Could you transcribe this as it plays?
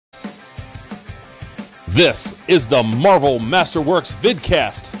This is the Marvel Masterworks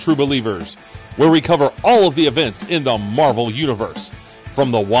vidcast, true believers, where we cover all of the events in the Marvel Universe,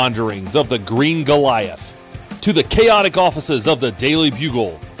 from the wanderings of the Green Goliath, to the chaotic offices of the Daily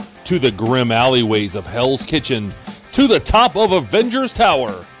Bugle, to the grim alleyways of Hell's Kitchen, to the top of Avengers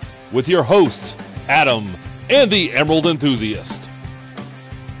Tower, with your hosts, Adam and the Emerald Enthusiast.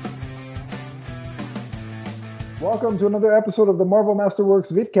 Welcome to another episode of the Marvel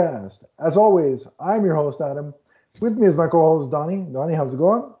Masterworks vidcast. As always, I'm your host, Adam. With me is my co-host, Donnie. Donnie, how's it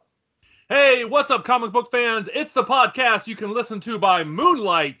going? Hey, what's up, comic book fans? It's the podcast you can listen to by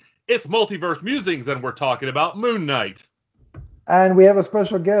moonlight. It's Multiverse Musings, and we're talking about Moon Knight. And we have a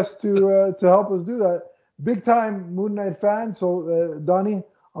special guest to help us do that. Big-time Moon Knight fan. So, Donnie,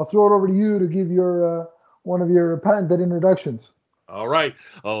 I'll throw it over to you to give your one of your patented introductions. All right.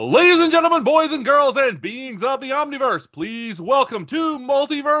 Ladies and gentlemen, boys and girls, and beings of the Omniverse, please welcome to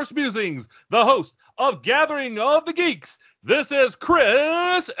Multiverse Musings, the host of Gathering of the Geeks. This is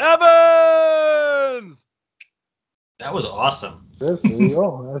Chris Evans! That was awesome. Yes, there you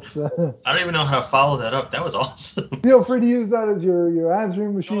go. That's, I don't even know how to follow that up. That was awesome. Feel free to use that as your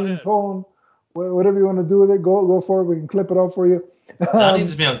answering machine, tone, whatever you want to do with it. Go for it. We can clip it up for you. That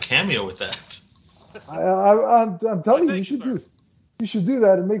needs to be on Cameo with that. I'm telling you, you should do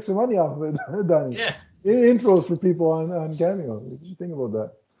that and make some money off of it, Donnie. Yeah. Intros for people on Cameo. You should think about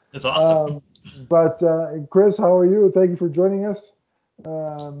that. That's awesome. But Chris, how are you? Thank you for joining us.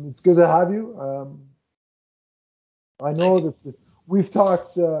 It's good to have you. I know that we've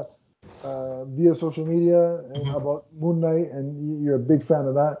talked via social media about Moon Knight, and you're a big fan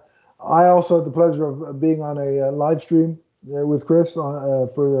of that. I also had the pleasure of being on a live stream with Chris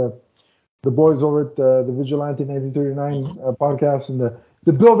for the boys over at the Vigilante 1939 podcast, and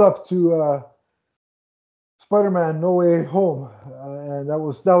the build up to Spider-Man No Way Home, and that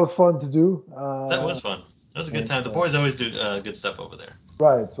was fun to do. That was fun. That was a good time. The boys always do good stuff over there.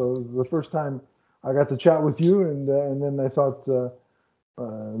 Right. So it was the first time I got to chat with you, and then I thought,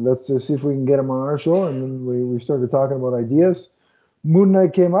 let's see if we can get him on our show, and then we started talking about ideas. Moon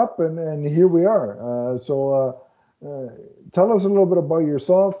Knight came up, and here we are. Tell us a little bit about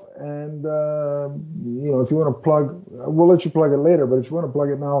yourself, and if you want to plug, we'll let you plug it later. But if you want to plug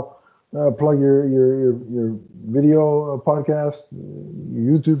it now, plug your video podcast,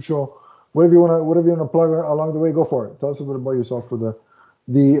 your YouTube show, whatever you want to plug along the way. Go for it. Tell us a bit about yourself for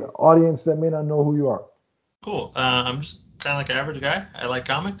the audience that may not know who you are. Cool. I'm just kind of like an average guy. I like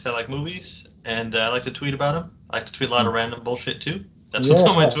comics. I like movies, and I like to tweet about them. I like to tweet a lot of random bullshit too. That's what's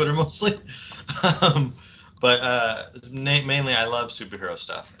on my Twitter mostly. But mainly I love superhero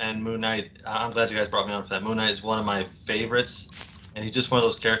stuff. And Moon Knight, I'm glad you guys brought me on for that. Moon Knight is one of my favorites. And he's just one of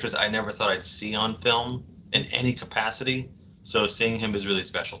those characters I never thought I'd see on film in any capacity. So seeing him is really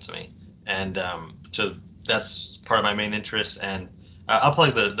special to me. And so that's part of my main interest. And I'll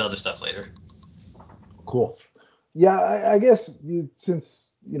plug the other stuff later. Cool. Yeah, I guess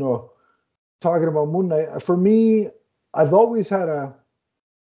since, talking about Moon Knight, for me, I've always had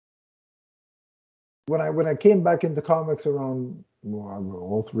when I came back into comics around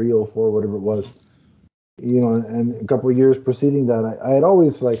 03, 04, whatever it was, and a couple of years preceding that, I had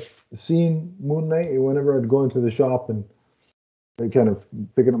always seen Moon Knight whenever I'd go into the shop and kind of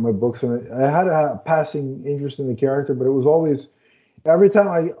picking up my books, and I had a passing interest in the character, but it was always, every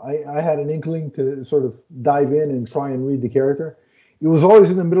time I had an inkling to sort of dive in and try and read the character, it was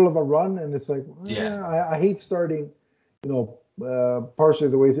always in the middle of a run, and it's like, I hate starting, partially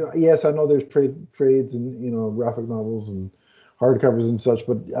the way through. Yes, I know there's trades and graphic novels and hardcovers and such,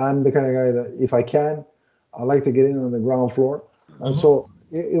 but I'm the kind of guy that if I can, I like to get in on the ground floor. And so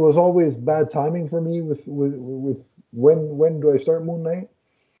it was always bad timing for me with when do I start Moon Knight?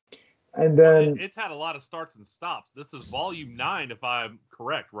 And then it's had a lot of starts and stops. This is volume 9, if I'm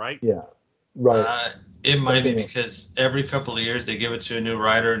correct, right? Yeah. Right. It might be because every couple of years they give it to a new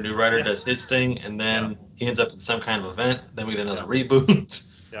writer. New writer does his thing, and then he ends up in some kind of event. Then we get another reboot.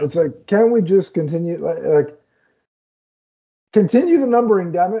 Yeah. It's like, can we just continue? Continue the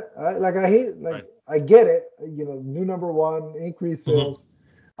numbering, damn it! I hate I get it. New number one, increased sales.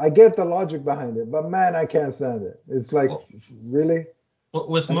 I get the logic behind it, but man, I can't stand it. It's like, really. Well,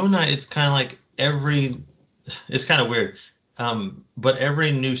 with Moon Knight, it's kind of like it's kind of weird. But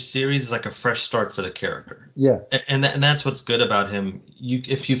every new series is like a fresh start for the character. Yeah. And that's what's good about him.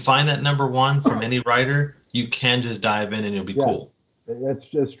 If you find that number one from any writer, you can just dive in and you'll be cool. That's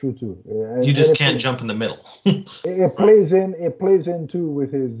true too. You just can't jump in the middle. It plays in too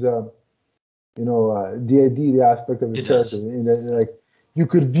with his the aspect of his character. You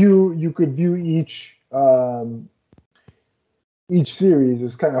could view each each series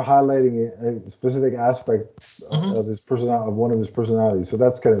is kind of highlighting a specific aspect of his of one of his personalities. So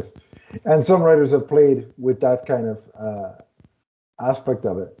that's kind of, and some writers have played with that kind of aspect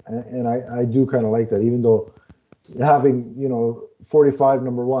of it, and I do kind of like that, even though having 45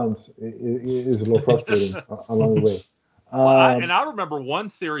 number ones is a little frustrating along the way. I remember one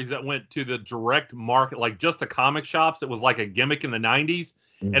series that went to the direct market, like just the comic shops. It was like a gimmick in the 90s,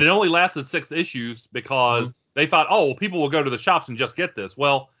 and it only lasted 6 issues because they thought, oh, well, people will go to the shops and just get this.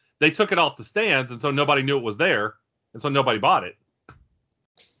 Well, they took it off the stands, and so nobody knew it was there, and so nobody bought it.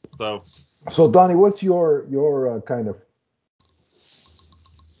 So Donnie, what's your kind of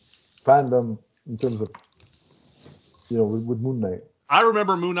fandom in terms of with Moon Knight? I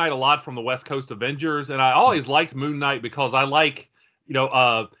remember Moon Knight a lot from the West Coast Avengers, and I always liked Moon Knight because I like,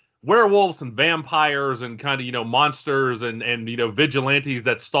 werewolves and vampires and kind of, monsters and vigilantes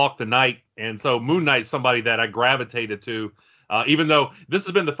that stalk the night. And so Moon Knight's somebody that I gravitated to, even though this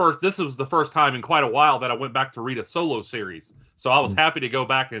was the first time in quite a while that I went back to read a solo series. So I was happy to go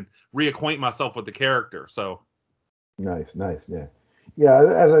back and reacquaint myself with the character. So nice, yeah. Yeah,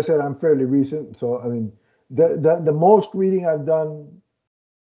 as I said, I'm fairly recent, so I mean, the most reading I've done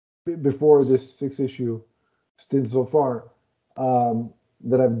before this 6-issue stint so far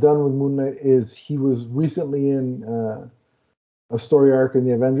that I've done with Moon Knight is he was recently in a story arc in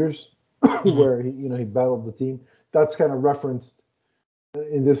the Avengers where he battled the team. That's kind of referenced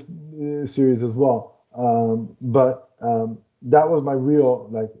in this series as well. But that was my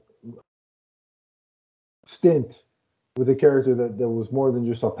real stint with a character that was more than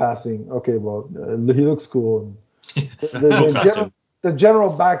just a passing. Okay, well, he looks cool. The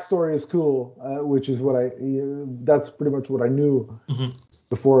general backstory is cool, which is what that's pretty much what I knew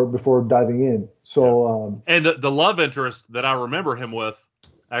before diving in. So, and the love interest that I remember him with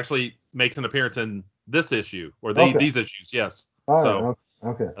actually makes an appearance in this issue or these issues. Yes.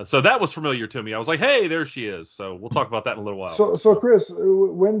 Okay. So that was familiar to me. I was like, hey, there she is. So we'll talk about that in a little while. So Chris,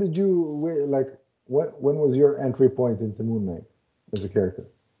 when did you when was your entry point into Moon Knight as a character?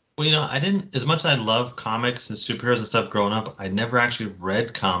 Well, I didn't, as much as I love comics and superheroes and stuff growing up, I never actually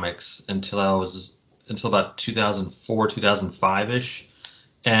read comics until about 2004, 2005-ish.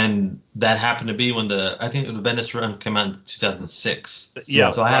 And that happened to be when I think the Bendis run came out in 2006. Yeah.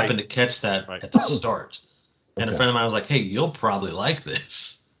 So I happened to catch that at the start. And a friend of mine was like, hey, you'll probably like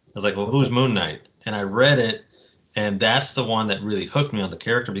this. I was like, well, who's Moon Knight? And I read it, and that's the one that really hooked me on the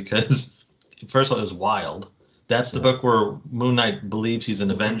character because, first of all, it was wild. That's the book where Moon Knight believes he's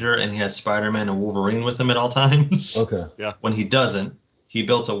an Avenger and he has Spider-Man and Wolverine with him at all times. Okay. Yeah. When he doesn't, he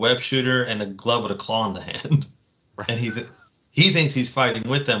built a web shooter and a glove with a claw in the hand. Right. And he thinks he's fighting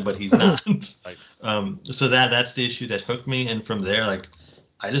with them, but he's not. Right. So that's the issue that hooked me. And from there,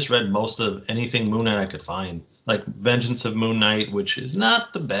 I just read most of anything Moon Knight I could find. Like Vengeance of Moon Knight, which is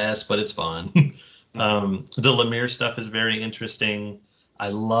not the best, but it's fun. The Lemire stuff is very interesting. I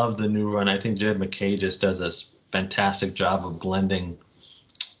love the new run. I think Jed MacKay just does a fantastic job of blending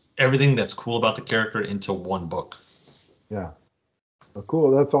everything that's cool about the character into one book. Yeah. Oh,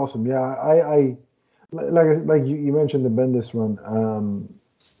 cool. That's awesome. Yeah. I like you mentioned the Bendis run.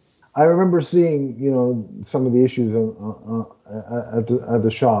 I remember seeing, some of the issues at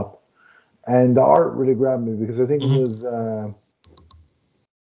the shop, and the art really grabbed me because I think it was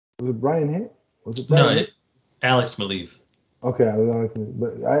Brian Hitch? Was it Brian Hitch? Alex Maleev. Okay,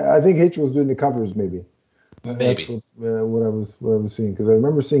 but I think Hitch was doing the covers, maybe. Maybe. That's what I was seeing, because I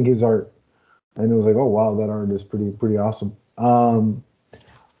remember seeing his art, and it was like, oh wow, that art is pretty awesome.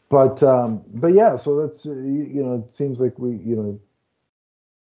 But yeah, so that's it seems like we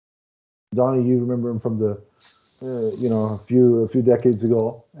Donnie, you remember him from the a few decades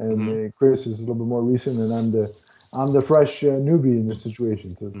ago, and Chris is a little bit more recent, and I'm the fresh newbie in this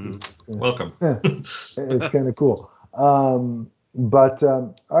situation. So it's welcome. It's kind of cool. All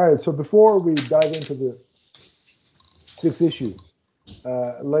right, so before we dive into the 6 issues,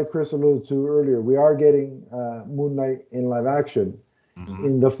 like Chris alluded to earlier, we are getting Moon Knight in live action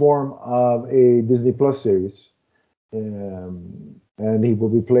in the form of a Disney Plus series, and he will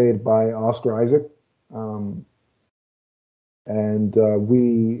be played by Oscar Isaac.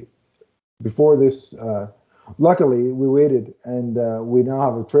 We before this, luckily we waited, and we now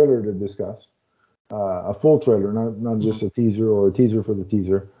have a trailer to discuss. A full trailer, not just a teaser or a teaser for the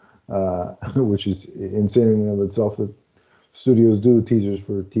teaser, which is insane in and of itself that studios do teasers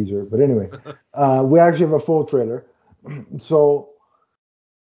for a teaser. But anyway, we actually have a full trailer. So,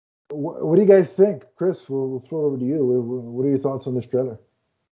 what do you guys think? Chris, we'll throw it over to you. What are your thoughts on this trailer?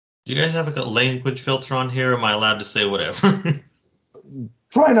 Do you guys have a language filter on here? Or am I allowed to say whatever?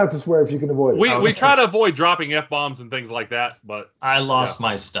 Try not to swear if you can avoid it. We try to avoid dropping F-bombs and things like that, but I lost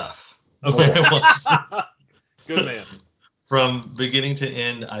my stuff. Okay. Good man. From beginning to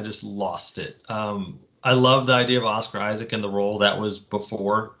end, I just lost it. I love the idea of Oscar Isaac in the role that was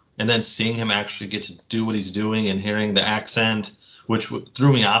before, and then seeing him actually get to do what he's doing and hearing the accent, which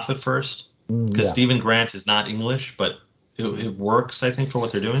threw me off at first, because Stephen Grant is not English, but it works, I think, for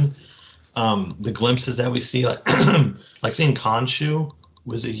what they're doing. The glimpses that we see, like like seeing Khonshu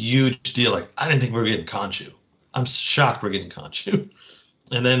was a huge deal. Like, I didn't think we were getting Khonshu. I'm shocked we're getting Khonshu.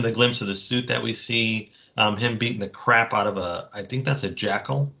 And then the glimpse of the suit that we see, him beating the crap out of I think that's a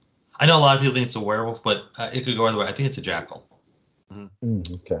jackal. I know a lot of people think it's a werewolf, but it could go either way. I think it's a jackal.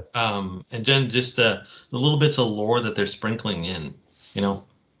 Okay. And then just the little bits of lore that they're sprinkling in,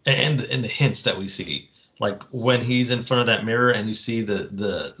 and the hints that we see. Like when he's in front of that mirror and you see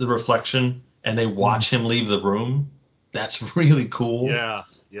the reflection and they watch him leave the room, that's really cool. Yeah.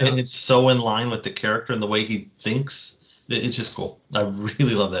 And it's so in line with the character and the way he thinks. It's just cool. I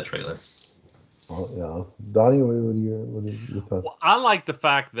really love that trailer. Oh, yeah. Donnie, what are your thoughts? Well, I like the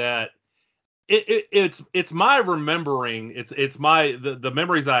fact that it's my remembering. It's my the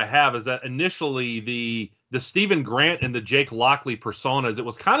memories I have is that initially the Stephen Grant and the Jake Lockley personas, it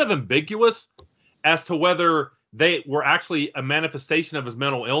was kind of ambiguous as to whether they were actually a manifestation of his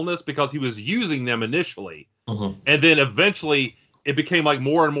mental illness because he was using them initially, and then eventually it became like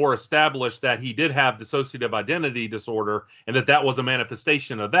more and more established that he did have dissociative identity disorder and that was a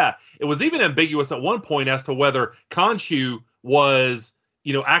manifestation of that. It was even ambiguous at one point as to whether Khonshu was,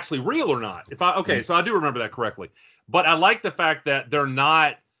 actually real or not. So I do remember that correctly. But I like the fact that they're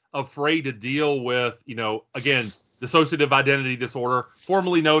not afraid to deal with, again, dissociative identity disorder,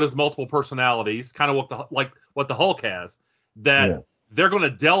 formerly known as multiple personalities, kind of what the Hulk has, that they're going to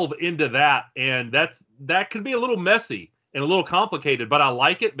delve into that. And that can be a little messy and a little complicated, but I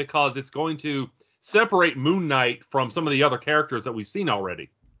like it because it's going to separate Moon Knight from some of the other characters that we've seen already.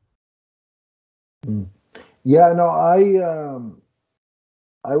 Yeah, no,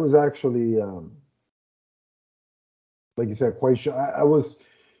 I was actually, like you said, quite sure. I was,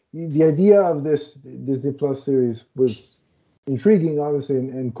 the idea of this Disney Plus series was intriguing, obviously,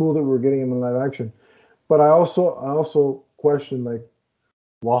 and cool that we're getting him in live action. But I also questioned, like,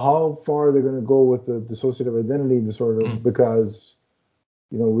 well, how far they're going to go with the dissociative identity disorder, because,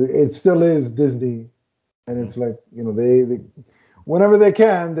 it still is Disney, and it's like, they whenever they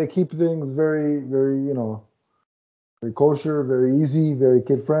can, they keep things very, very, very kosher, very easy, very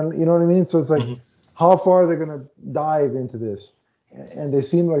kid friendly. You know what I mean? So it's like, how far they're going to dive into this, and they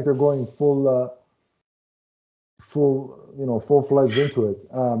seem like they're going full-fledged into it.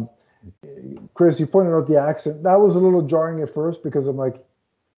 Chris, you pointed out the accent. That was a little jarring at first because I'm like,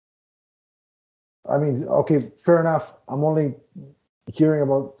 I mean, okay, fair enough. I'm only hearing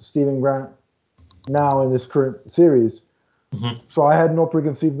about Stephen Grant now in this current series. So I had no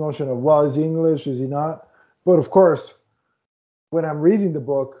preconceived notion of, well, is he English? Is he not? But of course, when I'm reading the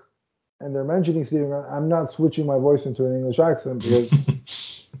book and they're mentioning Stephen Grant, I'm not switching my voice into an English accent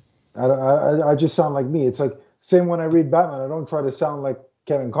because I just sound like me. It's like, same when I read Batman. I don't try to sound like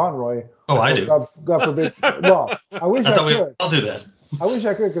Kevin Conroy. Oh, I do. God forbid. Well, I wish I could. I'll do that. I wish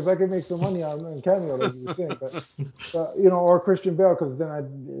I could, because I could make some money on Cameo, like you were saying, but or Christian Bale, because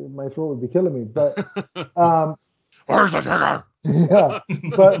then my throat would be killing me. But where's the trigger? Yeah,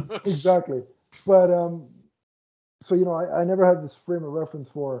 but exactly. But so I never had this frame of reference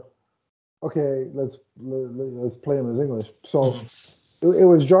for, okay, let's play him as English. So it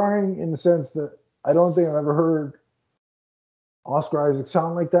was jarring in the sense that I don't think I've ever heard Oscar Isaac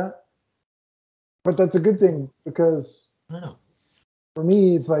sound like that. But that's a good thing, because for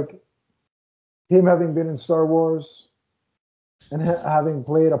me, it's like him having been in Star Wars and having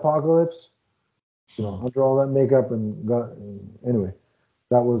played Apocalypse, under all that makeup anyway,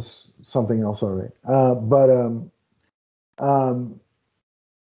 that was something else already.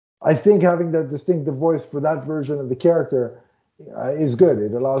 I think having that distinctive voice for that version of the character is good.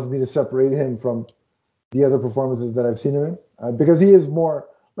 It allows me to separate him from the other performances that I've seen him in, because he is more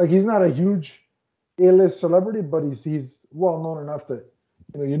like, he's not a huge A-list celebrity, but he's well known enough that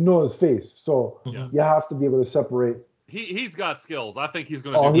his face. So you have to be able to separate. He's got skills. I think he's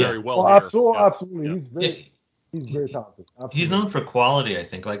going to do very well. Absolutely. Yeah. He's very talented. Absolutely. He's known for quality, I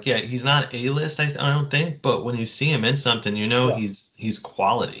think. Like, he's not A-list, I don't think, but when you see him in something, he's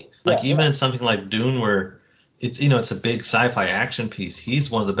quality. Like, even in something like Dune, where it's it's a big sci-fi action piece, he's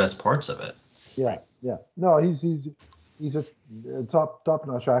one of the best parts of it. Yeah. No, he's a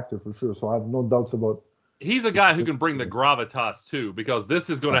top-notch actor for sure. So I have no doubts about. He's a guy who can bring the gravitas too, because this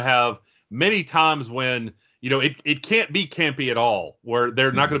is going to have many times when, it can't be campy at all, where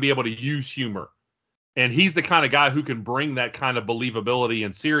they're not going to be able to use humor. And he's the kind of guy who can bring that kind of believability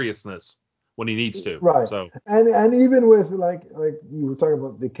and seriousness when he needs to. Right. So and even with like you were talking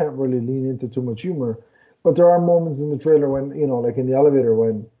about, they can't really lean into too much humor, but there are moments in the trailer when, like in the elevator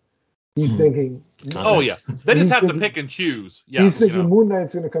when he's thinking. Oh yeah, they just have to pick and choose. Yeah, he's thinking Moon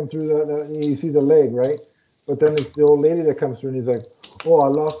Knight's going to come through that. You see the leg, right? But then it's the old lady that comes through, and he's like, "Oh, I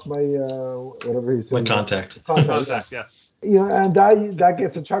lost my whatever he said." My contact. Contact. Yeah. And that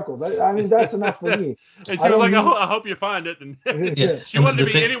gets a chuckle. That's enough for me. And she was like, I hope you find it. And Yeah. she wanted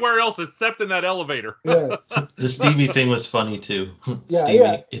to be anywhere else except in that elevator. Yeah. The Stevie thing was funny too. Yeah, Stevie,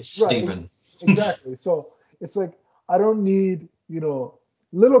 yeah. it's Right. Steven. Exactly. So it's like, I don't need,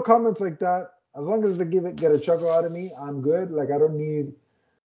 little comments like that. As long as they get a chuckle out of me, I'm good. Like, I don't need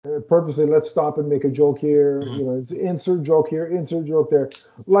purposely, let's stop and make a joke here. It's insert joke here, insert joke there.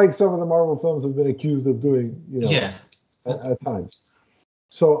 Like some of the Marvel films have been accused of doing, Yeah. at times.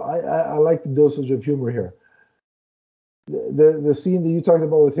 So I like the dosage of humor here. The scene that you talked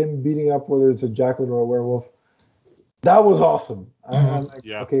about with him beating up, whether it's a jackal or a werewolf, that was awesome. I'm like,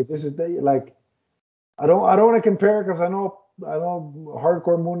 okay, this is like, I don't want to compare it because I know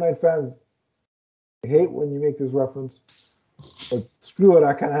hardcore Moon Knight fans hate when you make this reference, but screw it,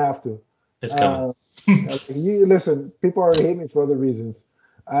 I kind of have to. It's coming. Listen, people already hate me for other reasons.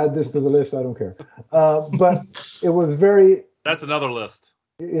 Add this to the list. I don't care. But it was very. That's another list.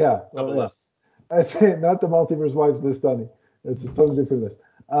 Yeah. Double list. I say not the Multiverse Wives list, Donnie. It's a totally different list.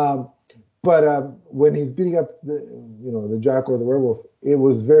 But when he's beating up the jack or the werewolf, it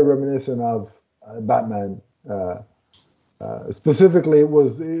was very reminiscent of Batman. Specifically, it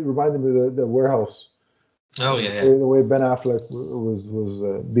reminded me of the warehouse. Oh yeah. The way Ben Affleck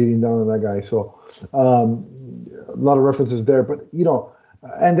was beating down on that guy. So a lot of references there. But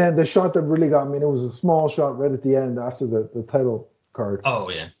and then the shot that really got me, and it was a small shot right at the end after the title card.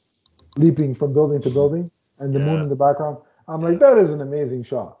 Oh yeah. Leaping from building to building, and the moon in the background. I'm like, that is an amazing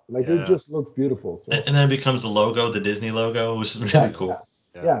shot. Like, it just looks beautiful. So. And then it becomes the logo, the Disney logo, which is really cool.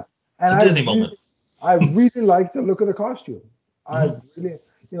 Yeah. And it's a Disney moment. I really like the look of the costume. I really,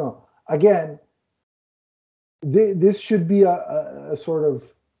 again, this should be a sort of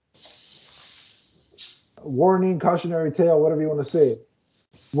warning, cautionary tale, whatever you want to say.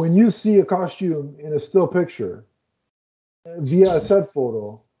 When you see a costume in a still picture via a set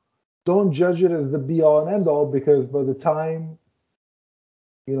photo, don't judge it as the be all and end all, because by the time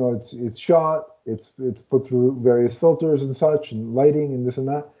it's shot, it's put through various filters and such, and lighting and this and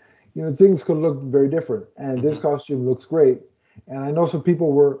that, things could look very different. And this costume looks great. And I know some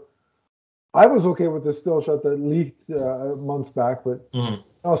people I was okay with the still shot that leaked months back, but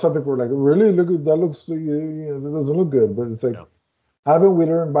some people were like, really, look at that, looks that doesn't look good. But it's like, haven't we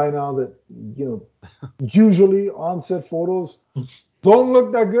learned by now that usually on-set photos don't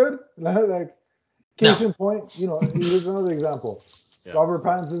look that good? Like, case in point, here's another example. Robert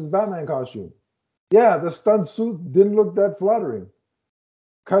Pattinson's Batman costume. Yeah, the stunt suit didn't look that flattering.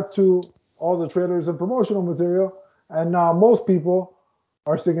 Cut to all the trailers and promotional material, and now most people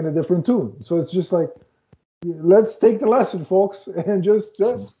are singing a different tune. So it's just like, let's take the lesson, folks, and just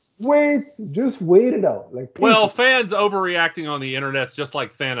wait it out. Like, well, fans overreacting on the internet's just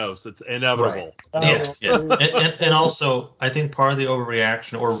like Thanos. It's inevitable. Right. And also, I think part of the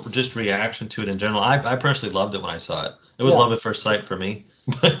overreaction, or just reaction to it in general, I personally loved it when I saw it. It was love at first sight for me.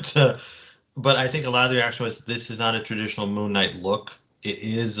 But I think a lot of the reaction was, this is not a traditional Moon Knight look. It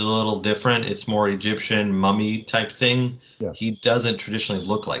is a little different. It's more Egyptian mummy type thing. Yeah. He doesn't traditionally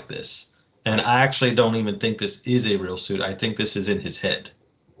look like this. And I actually don't even think this is a real suit. I think this is in his head.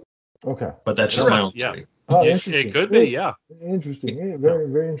 Okay. But that's just my own theory. Oh, it could be, yeah. Interesting. Yeah, very,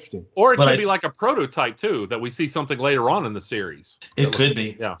 very interesting. Or it could be like a prototype, too, that we see something later on in the series. It could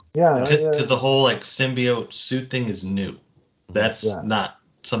be. Yeah. Because the whole symbiote suit thing is new. That's not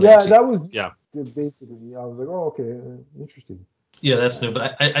something. Yeah, that was basically. I was like, oh, okay, interesting. Yeah, that's new.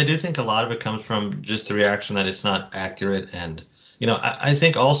 But I do think a lot of it comes from just the reaction that it's not accurate. And, I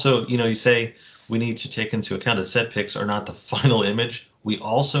think also, you say we need to take into account that set pics are not the final image. We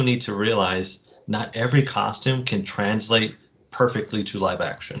also need to realize not every costume can translate perfectly to live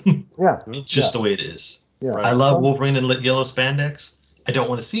action. It's just the way it is. Yeah. I love Wolverine in yellow spandex. I don't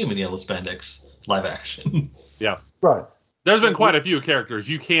want to see him in yellow spandex live action. Yeah. Right. There's been quite a few characters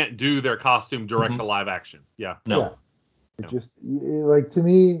you can't do their costume direct to live action. Yeah. No. Yeah. It just, like, to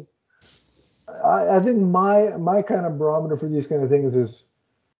me, I think my kind of barometer for these kind of things is,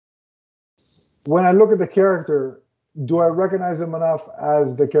 when I look at the character, do I recognize him enough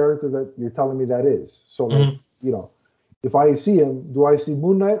as the character that you're telling me that is? So, like, if I see him, do I see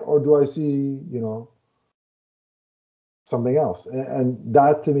Moon Knight or do I see, something else? And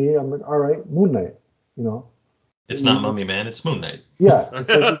that to me, I'm like, all right, Moon Knight, It's not Mummy Man, it's Moon Knight. Yeah, it's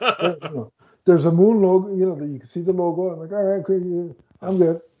like there's a moon logo, that you can see the logo. I'm like, all right, good, I'm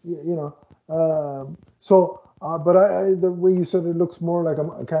good, but the way you said it looks more like a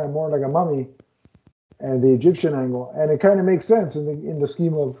mummy, and the Egyptian angle, and it kind of makes sense in the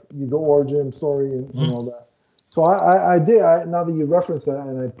scheme of the origin story and all that. So I did. Now that you referenced that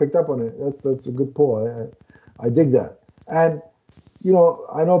and I picked up on it, that's a good pull. I dig that. And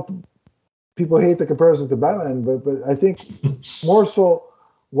I know people hate the comparison to Batman, but I think more so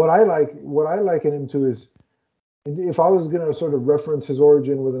what I liken him to is, if I was going to sort of reference his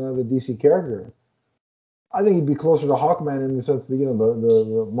origin with another DC character, I think he'd be closer to Hawkman in the sense that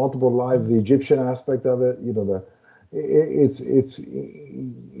the multiple lives, the Egyptian aspect of it. It's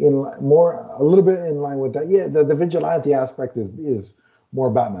in more a little bit in line with that. Yeah, the vigilante aspect is more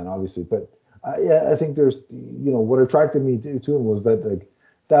Batman, obviously, but I think there's what attracted me to him was that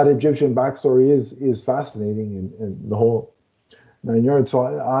that Egyptian backstory is fascinating and the whole 9 yards. So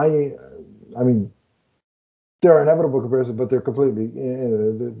I mean, there are inevitable comparisons, but they're completely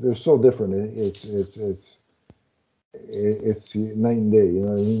they're so different. It's night and day. You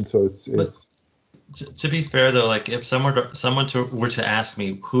know what I mean? So it's. To be fair though, like if someone were to ask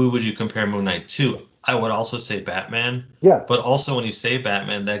me who would you compare Moon Knight to, I would also say Batman. Yeah. But also when you say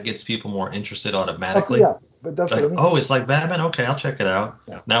Batman, that gets people more interested automatically. Yeah, but that's like, what I mean. Oh, it's like Batman. Okay, I'll check it out.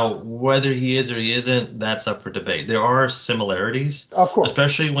 Yeah. Now, whether he is or he isn't, that's up for debate. There are similarities, of course,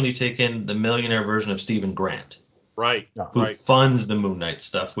 especially when you take in the millionaire version of Stephen Grant. Right. Who funds the Moon Knight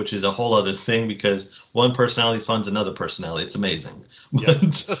stuff, which is a whole other thing because one personality funds another personality. It's amazing.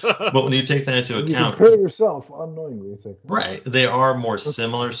 But when you take that into account, you compare yourself unknowingly. Right. They are more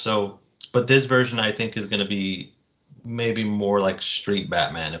similar. So, but this version I think is going to be maybe more like Street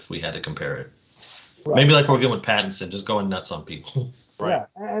Batman if we had to compare it. Right. Maybe like we're going with Pattinson, just going nuts on people. Right.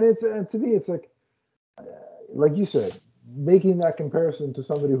 Yeah, and to me, it's like you said, making that comparison to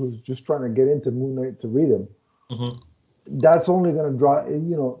somebody who's just trying to get into Moon Knight to read him. Mm-hmm. That's only going to drive,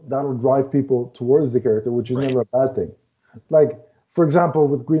 that'll drive people towards the character, which is never a bad thing. Like, for example,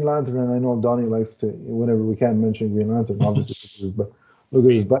 with Green Lantern, and I know Donnie likes to, whenever we can mention Green Lantern, obviously, but look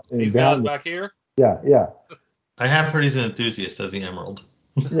at his these guys back here. Yeah. I have heard he's an enthusiast of the Emerald.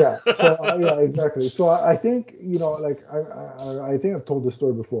 Yeah. So yeah, exactly. So I think I think I've told this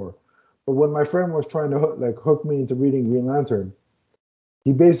story before, but when my friend was trying to hook me into reading Green Lantern,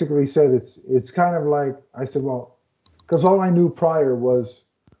 he basically said it's kind of like, I said, well, because all I knew prior was,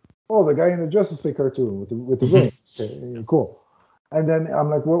 the guy in the Justice League cartoon with the ring. Okay, cool. And then I'm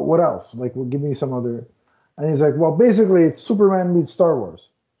like, what else? Like, well, give me some other. And he's like, well, basically it's Superman meets Star Wars.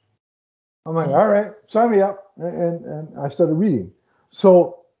 I'm like, all right, sign me up. And I started reading.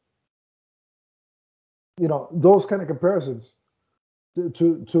 So, those kind of comparisons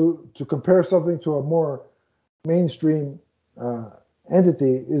to compare something to a more mainstream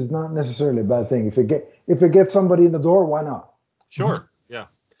entity is not necessarily a bad thing. If it gets somebody in the door, why not? Sure. Yeah.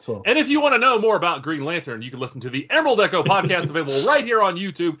 So. And if you want to know more about Green Lantern, you can listen to the Emerald Echo podcast available right here on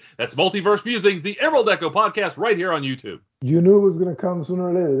YouTube. That's Multiverse Musing, the Emerald Echo podcast right here on YouTube. You knew it was going to come sooner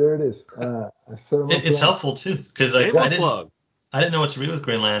or later. There it is. It's helpful too because I didn't know what to read with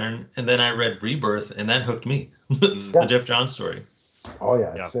Green Lantern, and then I read Rebirth, and that hooked me. The Jeff Johns story. Oh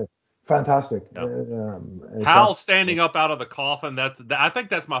yeah, it's fantastic. Yeah. Hal standing up out of the coffin. I think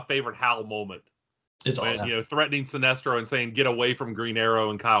that's my favorite Hal moment. It's awesome. Threatening Sinestro and saying, "Get away from Green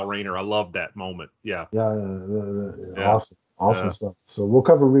Arrow and Kyle Rayner." I love that moment. Yeah. Awesome stuff. So we'll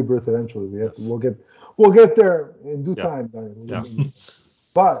cover Rebirth eventually. We'll get there in due time.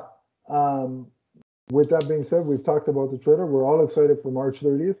 But with that being said, we've talked about the trailer. We're all excited for March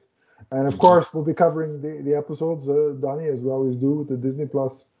 30th, and of course, we'll be covering the episodes, Donnie, as we always do with the Disney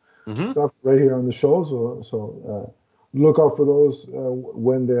Plus stuff right here on the show. So look out for those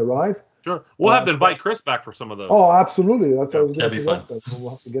when they arrive. Sure. We'll have to invite Chris back for some of those. Oh, absolutely. That's what I was going to suggest. We'll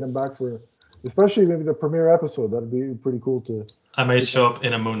have to get him back for, especially maybe the premiere episode. That'd be pretty cool to. I may show up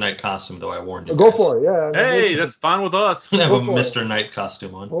in a Moon Knight costume, though. I warned you. Go for it. Yeah. Hey, that's fine with us. I have a Mr. Knight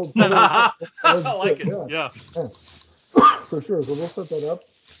costume on. I like it. Yeah. For sure. So we'll set that up.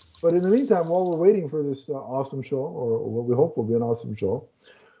 But in the meantime, while we're waiting for this awesome show, or what we hope will be an awesome show,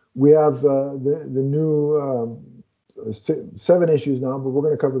 we have the new 7 issues now, but we're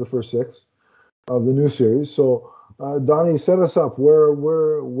going to cover the first 6 of the new series. So, Donnie, set us up. Where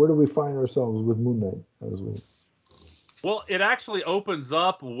do we find ourselves with Moon Knight? Well, it actually opens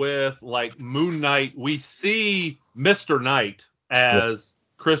up with Moon Knight. We see Mr. Knight, as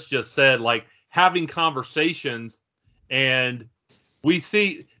Chris just said, having conversations And we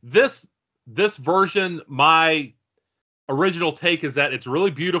see this version. My original take is that it's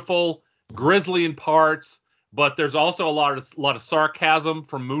really beautiful, grisly in parts, but there's also a lot of sarcasm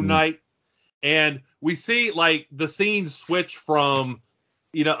from Moon Knight, and we see like the scenes switch from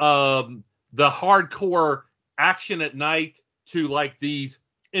the hardcore action at night to like these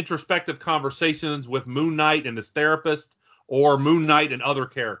introspective conversations with Moon Knight and his therapist, or Moon Knight and other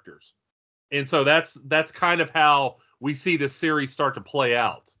characters. And so that's kind of how we see this series start to play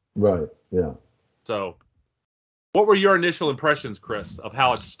out. Right. Yeah. So what were your initial impressions, Chris, of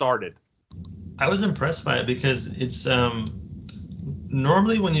how it started? I was impressed by it because it's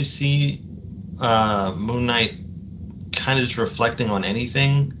normally when you see Moon Knight kind of just reflecting on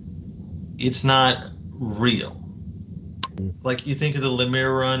anything, it's not real. Like, you think of the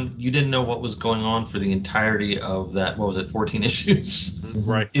Lemire run, you didn't know what was going on for the entirety of that, 14 issues?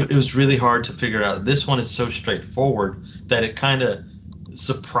 Right. It was really hard to figure out. This one is so straightforward that it kind of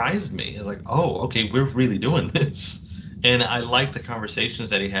surprised me. It's like, oh, okay, we're really doing this. And I like the conversations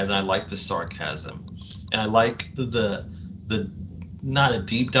that he has, and I like the sarcasm. And I like the not a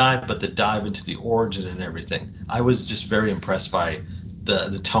deep dive, but the dive into the origin and everything. I was just very impressed by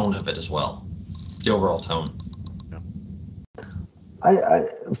the tone of it as well, the overall tone.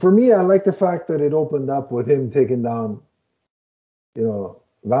 For me, I like the fact that it opened up with him taking down,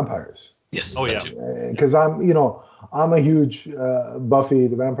 vampires. Yes. Oh, yeah. Because I'm a huge Buffy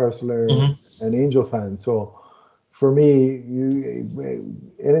the Vampire Slayer and Angel fan. So for me,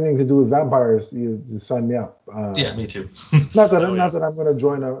 anything to do with vampires, you sign me up. Yeah, me too. not that I'm going to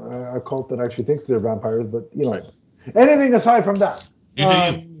join a cult that actually thinks they're vampires, but anything aside from that.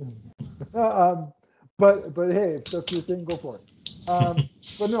 But hey, if that's your thing, go for it.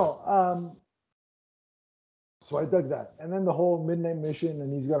 But no. So I dug that, and then the whole midnight mission,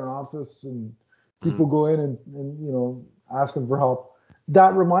 and he's got an office, and people go in and ask him for help.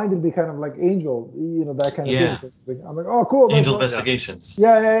 That reminded me kind of like Angel, that kind of thing. So it's like, I'm like, oh, cool. Angel Investigations.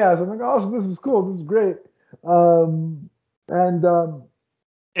 Yeah. So I'm like, oh, so this is cool. This is great. And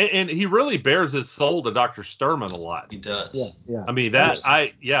he really bears his soul to Dr. Sturman a lot. He does. Yeah. I mean,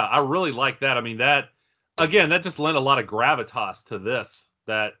 I really like that. I mean, that just lent a lot of gravitas to this,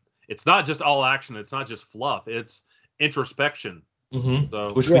 that it's not just all action. It's not just fluff. It's introspection.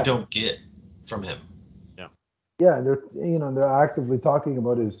 So, which we don't get from him. Yeah, they're actively talking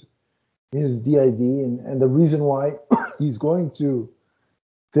about his DID, and the reason why he's going to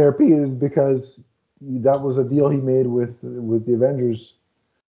therapy is because that was a deal he made with the Avengers.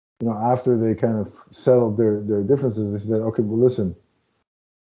 After they kind of settled their differences, they said, okay, well, listen,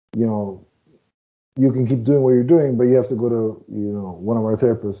 you can keep doing what you're doing, but you have to go to one of our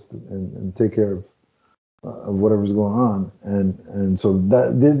therapists and take care of whatever's going on, and so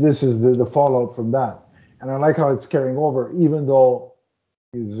that this is the fallout from that. And I like how it's carrying over, even though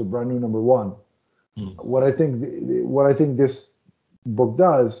it's a brand new number one. What I think this book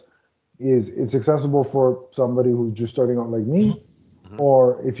does is it's accessible for somebody who's just starting out like me,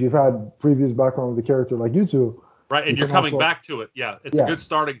 or if you've had previous background with the character like you two. Right, and you're coming back to it. Yeah, it's a good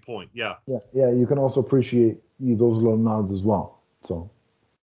starting point. Yeah. Yeah. You can also appreciate those little nods as well. So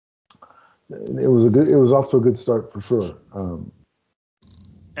it was off to a good start for sure.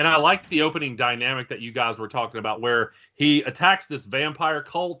 And I like the opening dynamic that you guys were talking about, where he attacks this vampire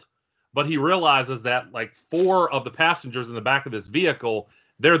cult, but he realizes that like 4 of the passengers in the back of this vehicle,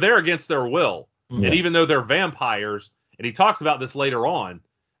 they're there against their will. And even though they're vampires, and he talks about this later on,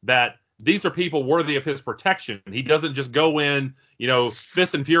 that these are people worthy of his protection. He doesn't just go in,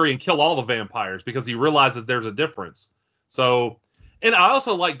 fist and fury and kill all the vampires, because he realizes there's a difference. So, and I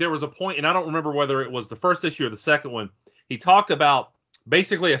also like, there was a point, and I don't remember whether it was the first issue or the second one, he talked about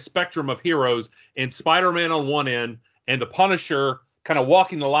basically a spectrum of heroes, and Spider-Man on one end and the Punisher kind of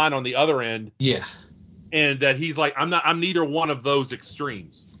walking the line on the other end. Yeah. And that he's like, I'm neither one of those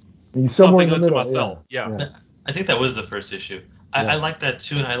extremes. He's somewhere Something in the unto middle. myself. Yeah. I think that was the first issue. I like that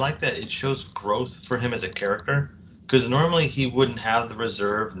too, and I like that it shows growth for him as a character, because normally he wouldn't have the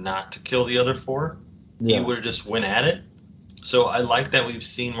reserve not to kill the other 4. He would have just went at it. So I like that we've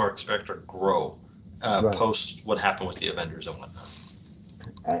seen Mark Spector grow post what happened with the Avengers and whatnot.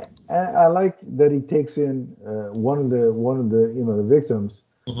 I like that he takes in one of the victims.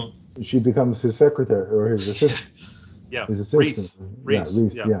 She becomes his secretary or his assistant. His assistant.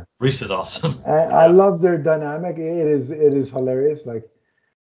 Reese. Yeah. Reese is awesome. I love their dynamic. It is hilarious. Like,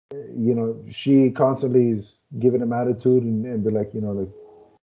 she constantly is giving him attitude and be like, like.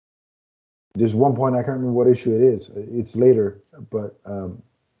 There's one point, I can't remember what issue it is. It's later, but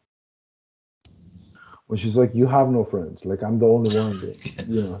when she's like, "You have no friends. Like, I'm the only one."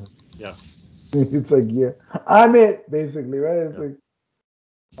 Yeah. It's like, yeah, I'm it, basically, right? It's like,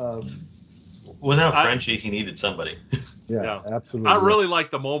 Without Frenchie, he needed somebody. yeah, absolutely. I really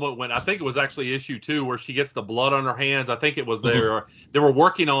like the moment when I think it was actually issue 2 where she gets the blood on her hands. I think it was they were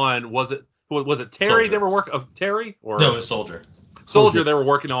working on was it Terry? Soldier. They were working of Terry or no, it was Soldier. Soldier they were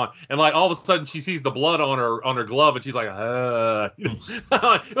working on, and like all of a sudden she sees the blood on her glove, and she's like,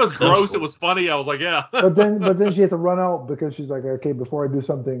 it was gross. Cool. It was funny. I was like, yeah. but then she had to run out because she's like, okay, before I do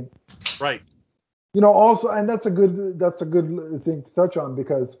something, right. Also, and that's a good thing to touch on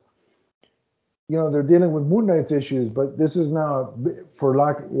because they're dealing with Moon Knight's issues, but this is now, for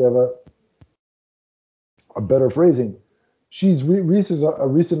lack of a better phrasing, Reese is a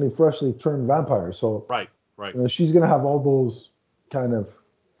recently freshly turned vampire, so right. She's gonna have all those kind of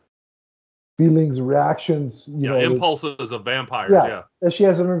feelings, reactions, impulses of vampires. That she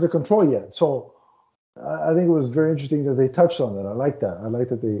hasn't under control yet. So I think it was very interesting that they touched on that. I like that. I like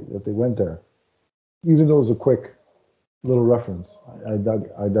that they went there, even though it was a quick little reference. I dug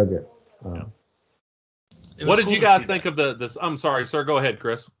it. What did you guys think of this? I'm sorry, sir. Go ahead,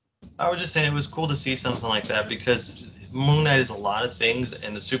 Chris. I was just saying it was cool to see something like that because Moon Knight is a lot of things,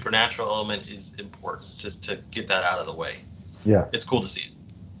 and the supernatural element is important to get that out of the way. Yeah, it's cool to see it.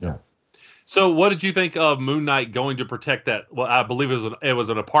 Yeah. So, what did you think of Moon Knight going to protect that? Well, I believe it was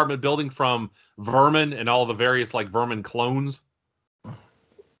an apartment building from vermin and all the various like vermin clones.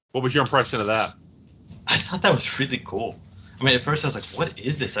 What was your impression of that? I thought that was really cool. I mean, at first I was like, "What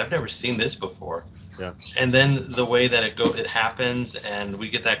is this? I've never seen this before." Yeah. And then the way that it happens, and we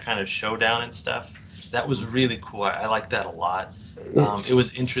get that kind of showdown and stuff. That was really cool. I like that a lot. It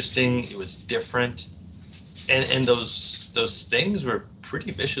was interesting. It was different, and those things were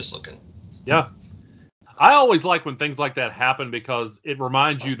pretty vicious looking. Yeah. I always like when things like that happen because it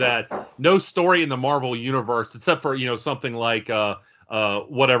reminds you that no story in the Marvel universe, except for something like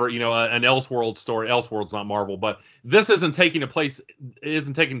whatever an Elseworld story. Elseworld's not Marvel, but this isn't taking place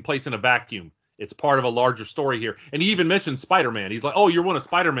in a vacuum. It's part of a larger story here. And he even mentioned Spider-Man. He's like, "Oh, you're one of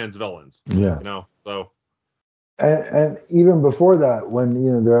Spider-Man's villains." Yeah. So. And even before that,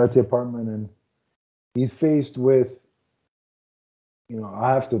 when they're at the apartment and he's faced with,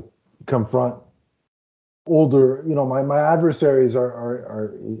 I have to confront older. My adversaries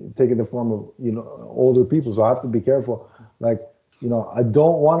are taking the form of older people, so I have to be careful. Like I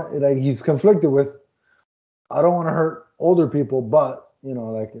don't want he's conflicted with. I don't want to hurt older people, but.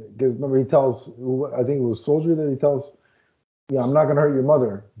 Because remember he tells, I think it was Soldier that he tells, I'm not going to hurt your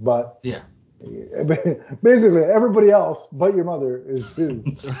mother, but yeah, basically everybody else but your mother is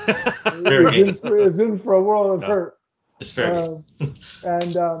in for a world of hurt. It's fair.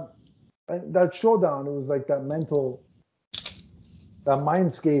 And that showdown, it was like that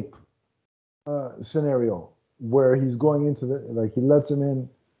mindscape scenario where he's going into he lets him in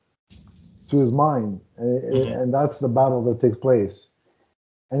to his mind, and that's the battle that takes place.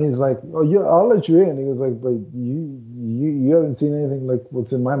 And he's like, "Oh, yeah, I'll let you in." He was like, "But you haven't seen anything like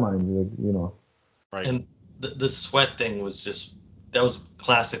what's in my mind, Right. And the sweat thing was that was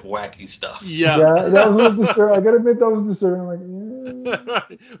classic wacky stuff. Yeah. Yeah, that was a little disturbing. I gotta admit, that was disturbing. I'm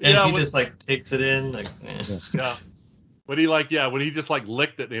like, And he just takes it in, Yeah. When he just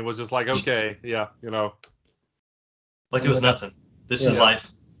licked it, and it was just like, okay, yeah, like it was nothing. This is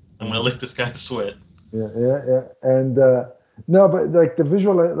life. I'm gonna lick this guy's sweat. Yeah. And no, but like the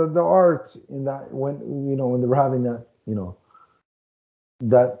visual, the art in that when they were having that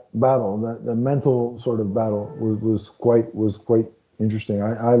that battle, the mental sort of battle was quite interesting.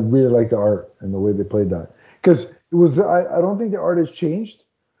 I really like the art and the way they played that because it was. I don't think the artist changed,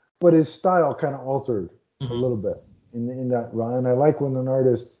 but his style kind of altered a little bit in that run. And I like when an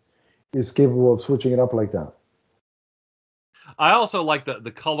artist is capable of switching it up like that. I also like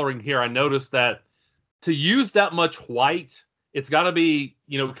the coloring here. I noticed that to use that much white, it's got to be,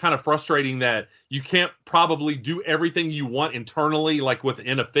 kind of frustrating that you can't probably do everything you want internally, like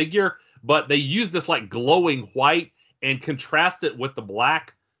within a figure, but they use this glowing white and contrast it with the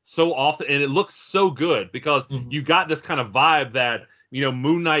black so often. And it looks so good because you got this kind of vibe that,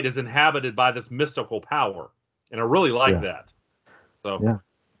 Moon Knight is inhabited by this mystical power. And I really like that. So, yeah.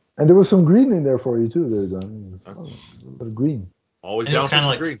 And there was some green in there for you too, there, John. A little bit of green. Always down. Kind of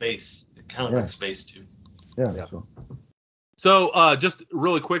like green. Space. Kind of like Space too. Yeah. So just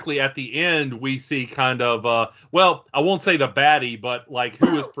really quickly at the end, we see kind of, I won't say the baddie, but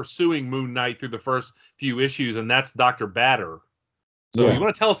who is pursuing Moon Knight through the first few issues, and that's Dr. Batter. So you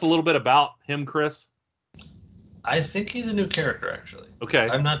want to tell us a little bit about him, Chris? I think he's a new character, actually. Okay.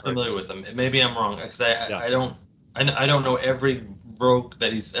 I'm not familiar with him. Maybe I'm wrong because I don't know every rogue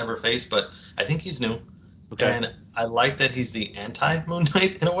that he's ever faced, but I think he's new. Okay. And I like that he's the anti-Moon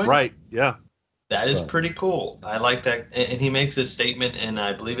Knight in a way. Right. Yeah. That is Right. pretty cool. I like that. And he makes this statement, and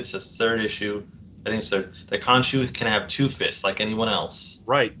I believe it's the third issue. I think it's third. That Khonshu can have two fists like anyone else.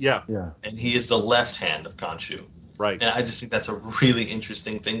 Right. Yeah. Yeah. And he is the left hand of Khonshu. Right. And I just think that's a really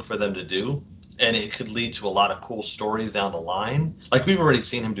interesting thing for them to do. And it could lead to a lot of cool stories down the line. Like, we've already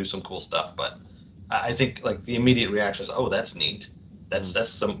seen him do some cool stuff, but I think, like, the immediate reaction is, oh, that's neat. That's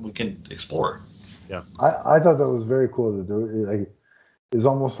something we can explore. Yeah. I thought that was very cool. That there, like, it's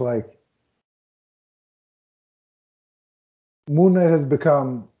almost like Moon Knight has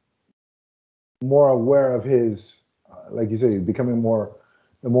become more aware of his, like you say, he's becoming more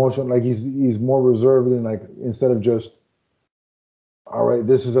emotional. Like he's more reserved, and like instead of just, all right,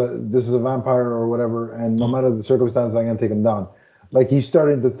 this is a vampire or whatever, and no matter the circumstance, I'm gonna take him down. Like he's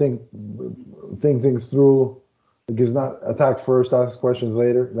starting to think things through. Like he's not attacked first, ask questions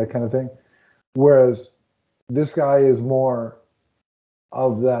later, that kind of thing. Whereas this guy is more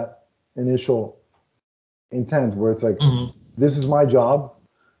of that initial intent, where it's like, this is my job,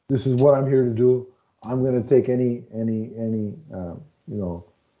 this is what I'm here to do. I'm gonna take any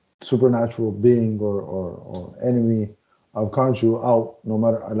supernatural being or enemy of Khonshu out, no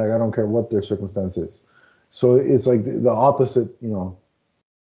matter, like, I don't care what their circumstance is. So it's like the opposite, the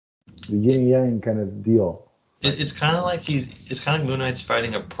yin yang kind of deal. It's kind of like Moon Knight's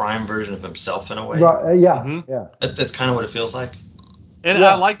fighting a prime version of himself in a way. Right, yeah. That's kind of what it feels like. And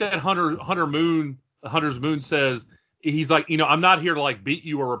I like that Hunter's Moon says, he's like, I'm not here to like beat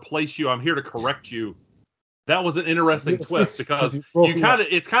you or replace you. I'm here to correct you. That was an interesting twist, because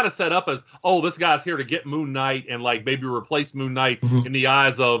it's kind of set up as, oh, this guy's here to get Moon Knight and like maybe replace Moon Knight in the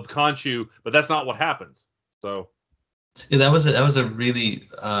eyes of Khonshu, but that's not what happens. So yeah, that was a really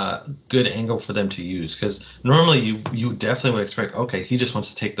good angle for them to use, because normally you definitely would expect, okay, he just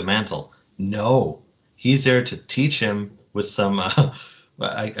wants to take the mantle. No, he's there to teach him with some. I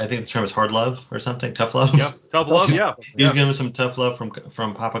think the term is hard love or something, tough love. Yeah, tough love. Yeah, he's giving him some tough love from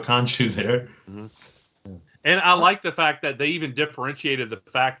Papa Khonshu there. Mm-hmm. And I like the fact that they even differentiated the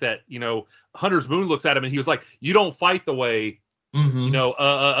fact that, Hunter's Moon looks at him and he was like, you don't fight the way,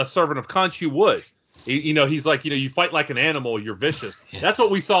 a servant of Khonshu would. He's like, you fight like an animal, you're vicious. Yeah. That's what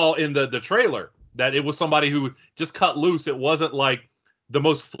we saw in the trailer, that it was somebody who just cut loose. It wasn't like the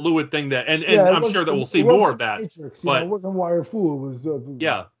most fluid thing that, and I'm sure that we'll see more of that. Matrix, but it wasn't Wire Fu. It was,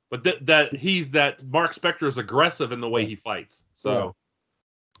 yeah, but that Mark Spector is aggressive in the way he fights. So,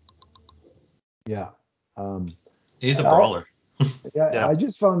 yeah. He's a brawler. I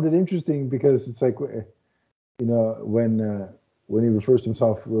just found it interesting because it's like, when he refers to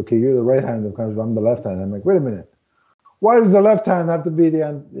himself, okay, you're the right hand of Khonshu, I'm the left hand. I'm like, wait a minute, why does the left hand have to be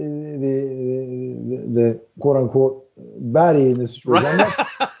the quote unquote baddie in this situation? Right.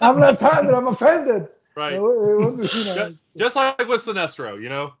 I'm left-handed. I'm offended. Right. Just like with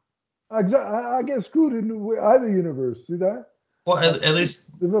Sinestro, I get screwed in either universe. See that? Well, at least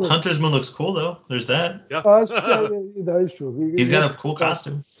Hunter's Moon looks cool, though. There's that. Yeah. That is true. He's got a cool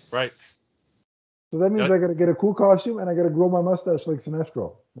costume. Right. So that means I got to get a cool costume and I got to grow my mustache like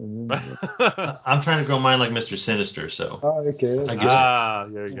Sinestro. I'm trying to grow mine like Mr. Sinister, so. Okay.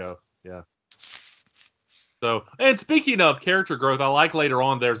 There you go. Yeah. So, and speaking of character growth, I like later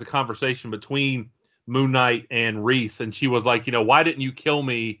on there's a conversation between Moon Knight and Reese, and she was like, why didn't you kill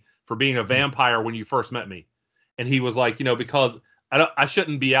me for being a vampire when you first met me? And he was like, because I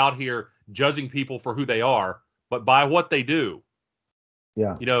shouldn't be out here judging people for who they are, but by what they do.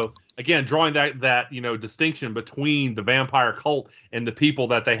 Yeah. Again, drawing that distinction between the vampire cult and the people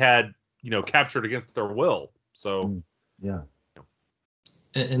that they had, captured against their will. So, yeah.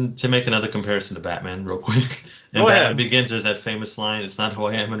 And to make another comparison to Batman, real quick, and Batman Begins, there's that famous line: "It's not who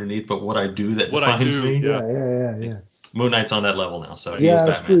I am underneath, but what I do that defines me." Yeah. Moon Knight's on that level now, so he's Batman.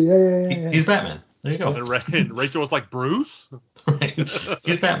 That's true. Yeah. He's Batman. There you go. And Rachel was like, Bruce? Right.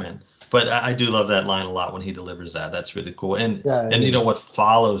 He's Batman. But I do love that line a lot when he delivers that. That's really cool. And what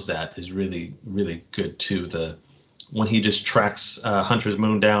follows that is really, really good too. When he just tracks Hunter's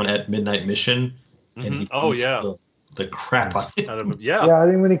Moon down at Midnight Mission, and he beats the crap out of him. Yeah. Yeah, I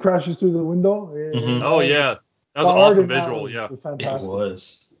think when he crashes through the window. Oh yeah, that was an awesome visual. Yeah, it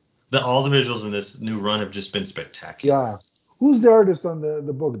was. All the visuals in this new run have just been spectacular. Yeah. Who's the artist on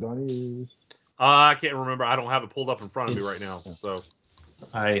the book, Donnie? I can't remember. I don't have it pulled up in front of me right now. So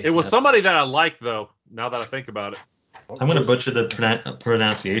it was somebody that I like, though. Now that I think about it, I'm going to butcher the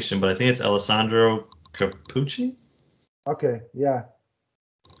pronunciation, but I think it's Alessandro Capucci. Okay, yeah.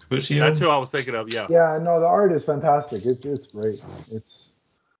 Capuccio? That's who I was thinking of. Yeah. Yeah, no, the art is fantastic. It's great.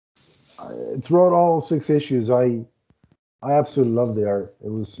 Throughout all 6 issues, I absolutely love the art.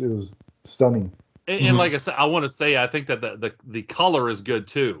 It was stunning. And like I said, I want to say I think that the color is good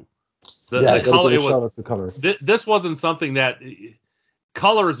too. The color. It shout was out to color. This wasn't something that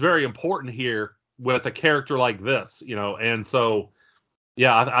color is very important here with a character like this, and so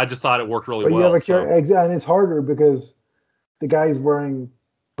yeah, I just thought it worked really well. You have a character, and it's harder because the guy's wearing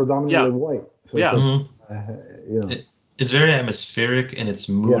predominantly white. So it's like, it's very atmospheric and it's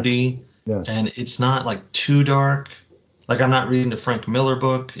moody, and it's not like too dark. Like I'm not reading a Frank Miller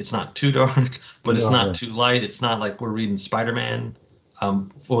book. It's not too dark, but it's not too light. It's not like we're reading Spider-Man.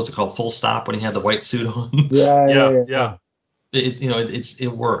 What was it called? Full Stop, when he had the white suit on. Yeah.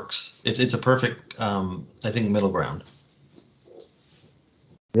 It works. It's a perfect I think middle ground.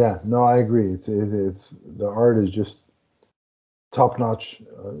 Yeah, no, I agree. It's the art is just top notch.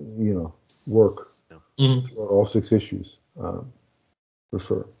 Work for all 6 issues, for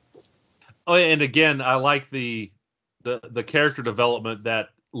sure. Oh, and again, I like the character development that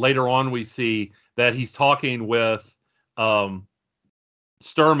later on we see that he's talking with Sturman,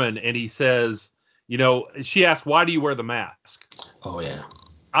 and he says, she asked, "Why do you wear the mask?" Oh yeah,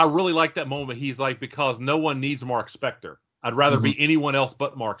 I really like that moment. He's like, "Because no one needs Mark Spector. I'd rather be anyone else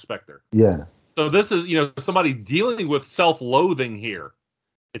but Mark Spector." Yeah. So this is somebody dealing with self-loathing here.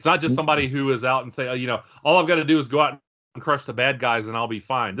 It's not just somebody who is out and say, all I've got to do is go out and crush the bad guys and I'll be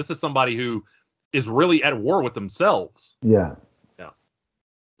fine. This is somebody who is really at war with themselves. Yeah.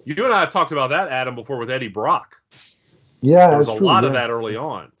 You and I have talked about that, Adam, before with Eddie Brock. Yeah, there was a lot of that early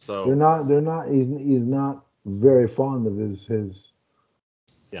on. So they're not. He's not very fond of his.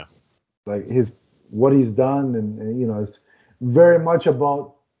 Like what he's done, and it's very much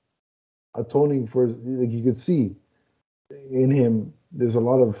about atoning for. Like you could see in him, there's a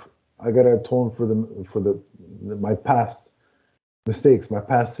lot of I gotta atone for my past mistakes, my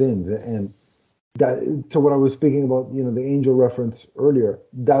past sins, and that to what I was speaking about, the Angel reference earlier,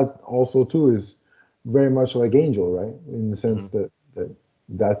 that also too is very much like Angel, right? In the sense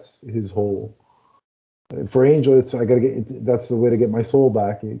that's his whole. For Angel, it's that's the way to get my soul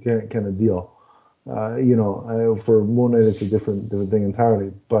back, kind of deal. For Moon Knight, it's a different thing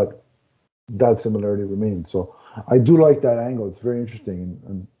entirely, but that similarity remains. So I do like that angle. It's very interesting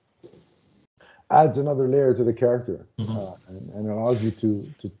and adds another layer to the character, and allows you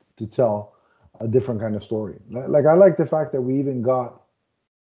to tell a different kind of story. Like I like the fact that we even got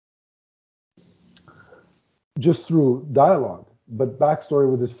just through dialogue, but backstory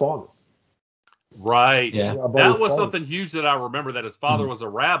with his father. Right. Yeah. That was something huge that I remember, that his father was a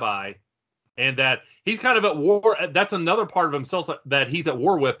rabbi, and that he's kind of at war. That's another part of himself that he's at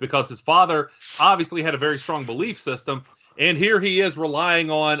war with, because his father obviously had a very strong belief system, and here he is relying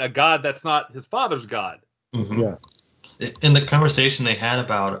on a God that's not his father's God. Yeah. In the conversation they had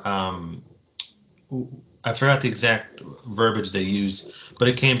about, I forgot the exact verbiage they used, but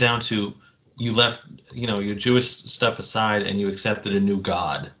it came down to, you left, your Jewish stuff aside and you accepted a new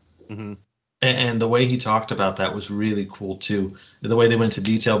God. Mm-hmm. And the way he talked about that was really cool too. The way they went into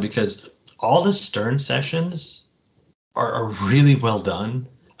detail, because all the Stern sessions are really well done.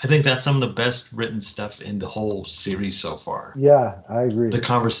 I think that's some of the best written stuff in the whole series so far. Yeah, I agree. The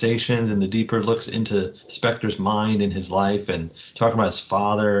conversations and the deeper looks into Spector's mind and his life, and talking about his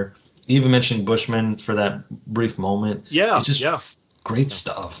father, even mentioning Bushman for that brief moment. Yeah, it's just great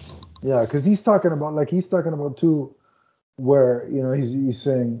stuff. Yeah, because he's talking about too, where he's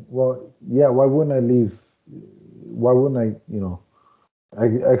saying, well, yeah, why wouldn't I leave? Why wouldn't I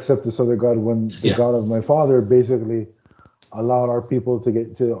accept this other God when the God of my father basically allowed our people to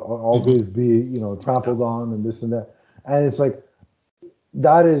get to always be trampled on and this and that. And it's like,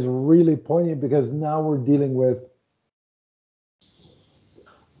 that is really poignant, because now we're dealing with,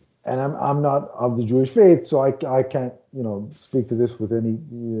 and I'm not of the Jewish faith, so I can't speak to this with any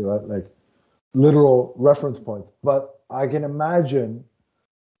like literal reference points, but I can imagine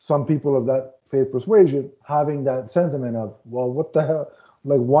some people of that faith persuasion having that sentiment of, well, what the hell,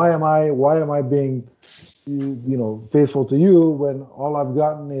 like why am I being faithful to you when all I've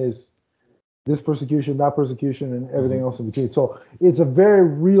gotten is this persecution, that persecution, and everything else in between. So it's a very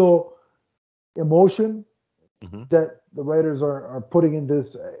real emotion that the writers are putting in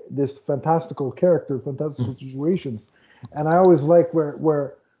this fantastical character, fantastical situations. And I always like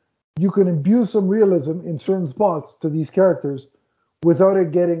where you can imbue some realism in certain spots to these characters without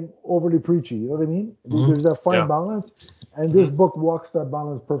it getting overly preachy. You know what I mean? There's that fine balance, and this book walks that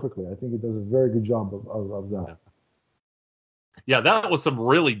balance perfectly. I think it does a very good job of that. Yeah, that was some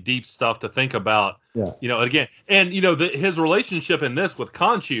really deep stuff to think about. Yeah. Again, and his relationship in this with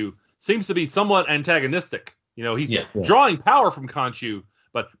Khonshu seems to be somewhat antagonistic. He's drawing power from Khonshu.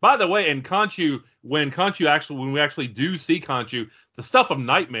 But by the way, in Khonshu, when we actually do see Khonshu, the stuff of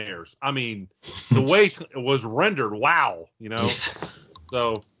nightmares. I mean, the way it was rendered, wow,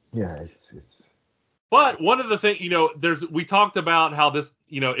 So Yeah, it's. But one of the things, we talked about how this,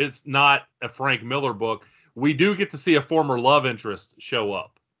 it's not a Frank Miller book. We do get to see a former love interest show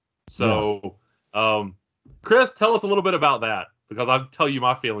up. So, Chris, tell us a little bit about that, because I'll tell you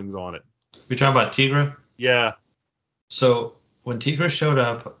my feelings on it. You're talking about Tigra? Yeah. So when Tigra showed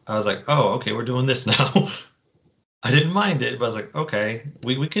up, I was like, oh, okay, we're doing this now. I didn't mind it, but I was like, okay,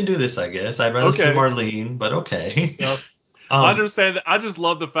 we can do this, I guess. I'd rather see Marlene, but okay. Yep. I understand that. I just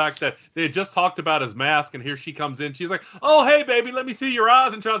love the fact that they had just talked about his mask, and here she comes in. She's like, "Oh, hey, baby, let me see your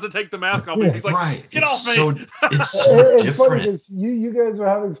eyes," and tries to take the mask off. And he's like, "Get off me!" It's so it's funny because you guys are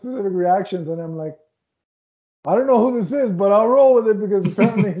having specific reactions, and I'm like, I don't know who this is, but I'll roll with it because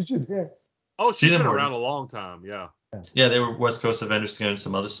apparently she's there. Oh, she's been around a long time. Yeah. Yeah, they were West Coast Avengers and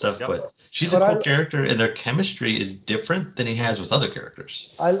some other stuff, but she's a cool character, and their chemistry is different than he has with other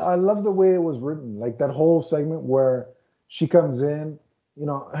characters. I love the way it was written, like that whole segment where she comes in,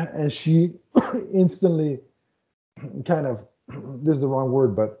 and she instantly kind of, this is the wrong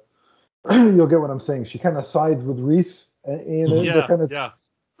word, but you'll get what I'm saying. She kind of sides with Reese, and they're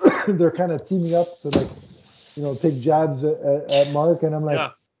kind of teaming up to take jabs at Mark, and I'm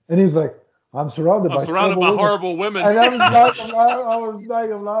like, and he's like, I'm surrounded by horrible women. And I was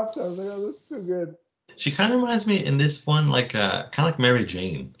dying of laughter. I was like, oh, that's too good. She kind of reminds me in this one kind of like Mary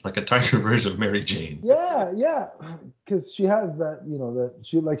Jane, like a tiger version of Mary Jane. Yeah, because she has that,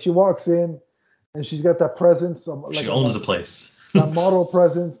 that she walks in and she's got that presence. She owns the place. That model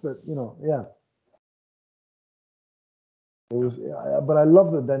presence that, yeah. It was, but I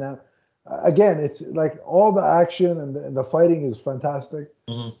love the dynamic. Again, it's like all the action and the fighting is fantastic.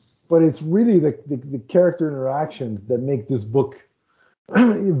 Mm-hmm. But it's really the character interactions that make this book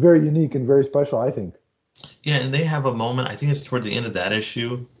very unique and very special, I think. Yeah, and they have a moment, I think it's toward the end of that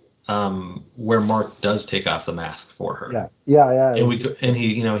issue, where Mark does take off the mask for her. Yeah. And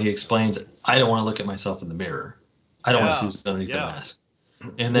he explains, I don't want to look at myself in the mirror. I don't want to see what's underneath the mask.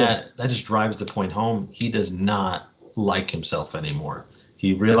 And that just drives the point home. He does not like himself anymore.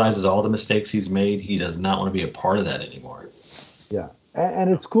 He realizes all the mistakes he's made. He does not want to be a part of that anymore. Yeah. And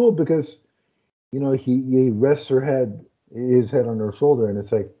it's cool because, he rests his head on her shoulder, and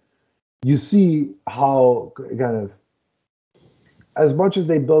it's like, you see how kind of, as much as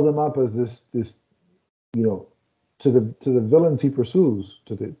they build him up as this, to the villains he pursues,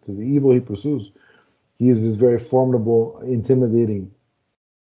 to the evil he pursues, he is this very formidable, intimidating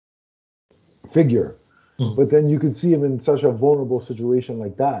figure. Mm. But then you could see him in such a vulnerable situation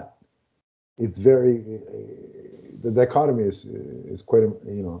like that. It's very, the dichotomy is quite,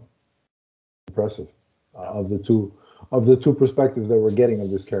 impressive of the two perspectives that we're getting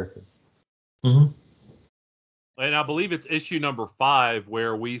of this character. Mm-hmm. And I believe it's issue number 5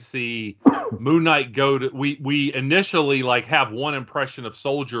 where we see Moon Knight go to. We initially have one impression of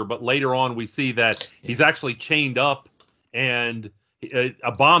Soldier, but later on we see that he's actually chained up, and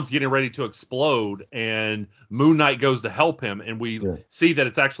a bomb's getting ready to explode, and Moon Knight goes to help him, and we see that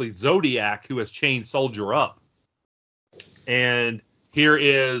it's actually Zodiac who has chained Soldier up. And here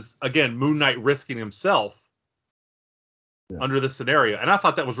is again Moon Knight risking himself under this scenario, and I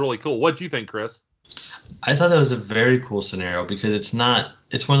thought that was really cool. What do you think, Chris? I thought that was a very cool scenario because it's one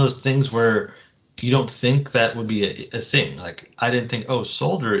of those things where you don't think that would be a thing. Like, I didn't think,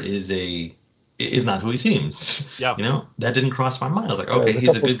 Soldier is not who he seems. Yeah. That didn't cross my mind. I was like, okay,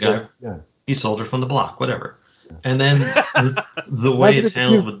 he's a good guy. Yeah. He's Soldier from the Block, whatever. Yeah. And then the way it's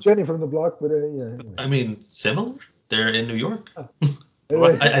handled with Jenny from the Block, but I mean, similar. They're in New York.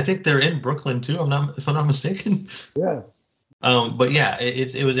 I think they're in Brooklyn too. If I'm not mistaken. Yeah. But yeah,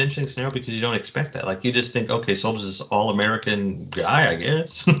 it was an interesting scenario because you don't expect that. Like, you just think, okay, Soldier's this all-American guy, I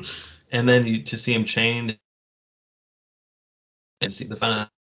guess, and then to see him chained and see the fun.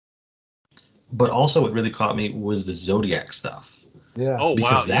 But also, what really caught me was the Zodiac stuff. Yeah. Oh,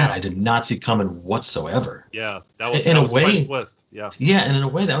 because I did not see coming whatsoever. Yeah, that was quite a twist. Yeah. Yeah, and in a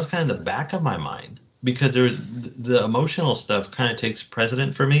way, that was kind of the back of my mind because the emotional stuff kind of takes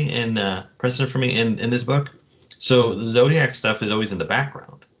precedent for me in this book. So the Zodiac stuff is always in the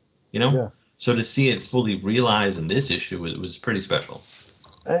background, Yeah. So to see it fully realized in this issue, it was pretty special.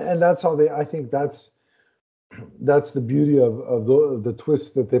 And that's how I think that's the beauty of the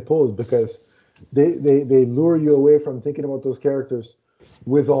twists that they pull, is because they lure you away from thinking about those characters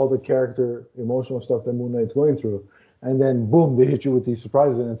with all the character emotional stuff that Moon Knight's going through, and then boom, they hit you with these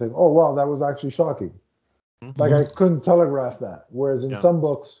surprises, and it's like, oh wow, that was actually shocking. Mm-hmm. Like, I couldn't telegraph that, whereas in some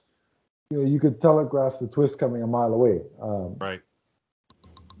books, you could telegraph the twist coming a mile away. Right.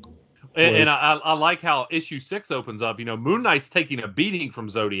 And I like how issue 6 opens up. Moon Knight's taking a beating from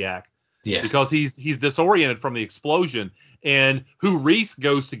Zodiac, Yeah. because he's disoriented from the explosion, and who Reese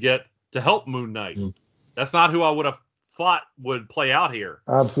goes to get to help Moon Knight. Mm. That's not who I would have thought would play out here.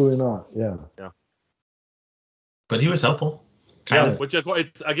 Absolutely not. Yeah. But he was helpful. Yeah, Kind of. which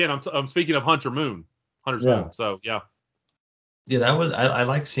it's again, I'm speaking of Hunter's Moon. So yeah. Yeah, that was I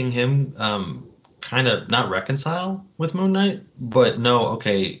like seeing him kind of not reconcile with Moon Knight, but no,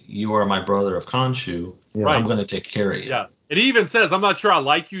 okay, you are my brother of Khonshu. Yeah. Right. I'm going to take care of you. Yeah. And he even says, "I'm not sure I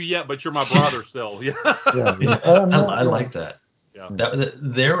like you yet, but you're my brother still." Yeah. Yeah. I like that. Yeah.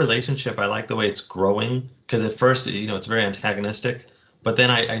 Their relationship, I like the way it's growing, because at first, it's very antagonistic, but then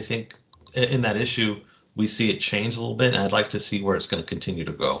I think in that issue we see it change a little bit, and I'd like to see where it's going to continue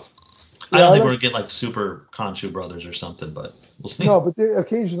to go. I don't think we're going to get like super Khonshu brothers or something, but we'll see. No, but the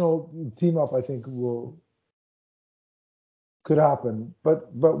occasional team up, I think, could happen,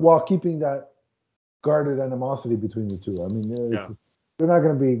 but while keeping that guarded animosity between the two. I mean, they're not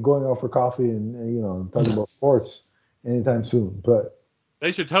going to be going out for coffee and talking about sports anytime soon. But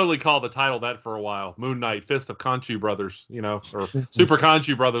they should totally call the title that for a while. Moon Knight, Fist of Khonshu Brothers, or Super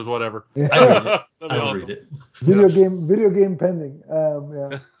Khonshu Brothers, whatever. Yeah. I would read it. Video game pending.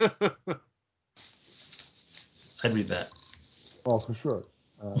 Yeah. I'd read that. Oh, for sure.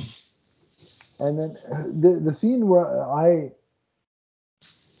 And then the scene where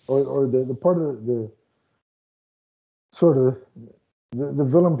the part of the sort of the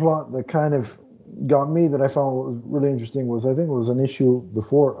villain plot that kind of got me, that I found was really interesting, was, I think it was an issue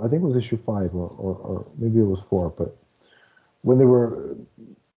before, I think it was issue 5 or maybe it was 4, but when they were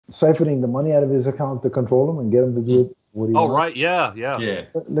siphoning the money out of his account to control him and get him to do it what he wants. Right, yeah.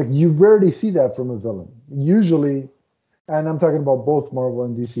 Like, you rarely see that from a villain. Usually, and I'm talking about both Marvel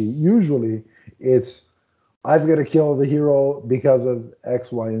and DC, usually it's, I've got to kill the hero because of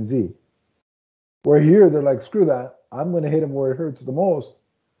X, Y, and Z. Where here, they're like, screw that. I'm going to hit him where it hurts the most.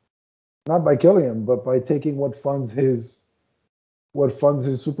 Not by killing him, but by taking what funds his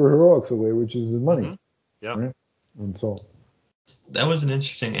superheroics away, which is his money. Mm-hmm. Yeah. Right? And so that was an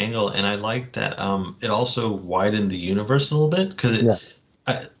interesting angle, and I like that it also widened the universe a little bit, because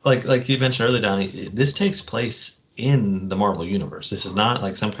like you mentioned earlier, Donnie, this takes place in the Marvel universe. This is not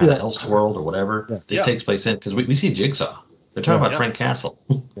like some kind of Elseworld or whatever. Yeah. This takes place in, because we see Jigsaw. They're talking about Frank Castle.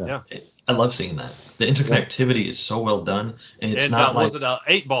 Yeah. I love seeing that. The interconnectivity is so well done, and it's not like, was it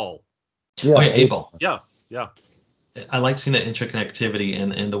 8-Ball? yeah, 8-Ball. Yeah. I like seeing that interconnectivity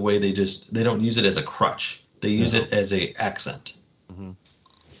and the way they don't use it as a crutch. They use it as a accent. Mm-hmm.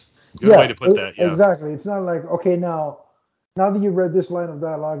 Good way to put that. Yeah. Exactly. It's not like, okay, now that you've read this line of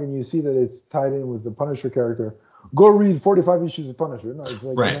dialogue and you see that it's tied in with the Punisher character, go read 45 issues of Punisher. No, it's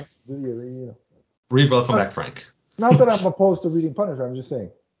like, right. Read Welcome Back, Frank. Not that I'm opposed to reading Punisher. I'm just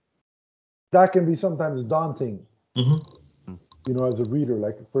saying that can be sometimes daunting, as a reader.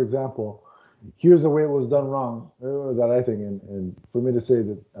 Like, for example, here's the way it was done wrong, that I think, and for me to say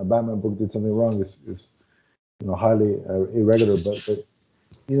that a Batman book did something wrong is highly irregular. But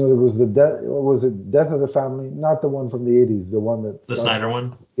there was the death. Was it Death of the Family? Not the one from the 80s. The one that the Snyder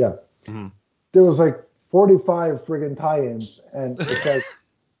one. Yeah. Mm-hmm. There was like 45 friggin' tie-ins, and it's like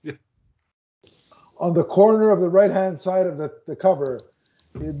on the corner of the right-hand side of the cover,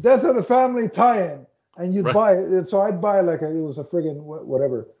 Death of the Family tie-in, and you'd buy it. So I'd buy it was a friggin'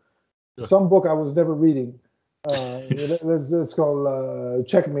 whatever. Some book I was never reading. Let's call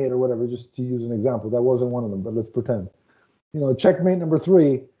Checkmate or whatever, just to use an example. That wasn't one of them, but let's pretend. Checkmate number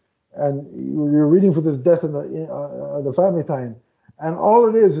 3, and you're reading for this Death of the Family tie-in, and all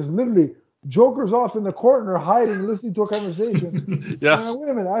it is literally Joker's off in the corner hiding, listening to a conversation. Yeah. Wait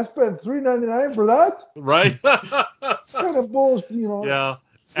a minute, I spent $3.99 for that? Right. Kind of bullshit, Yeah.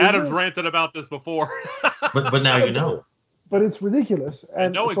 Adam's ranted about this before. but now you know. But it's ridiculous.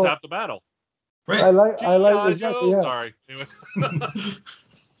 And knowing's half the battle. Right. I like exactly. Yeah. Sorry. Anyway.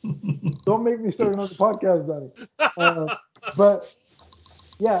 Don't make me start another podcast, Donnie. But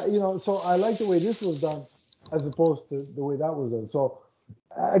yeah, so I like the way this was done as opposed to the way that was done. So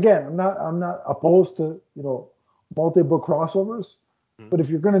again, I'm not opposed to multi-book crossovers, but if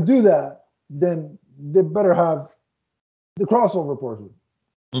you're going to do that, then they better have the crossover portion.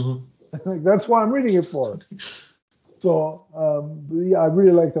 Like, that's why I'm reading it for. So I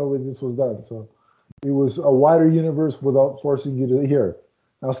really liked the way this was done. So it was a wider universe without forcing you to hear.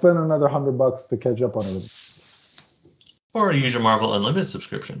 Now spend another $100 to catch up on it. Or use your Marvel Unlimited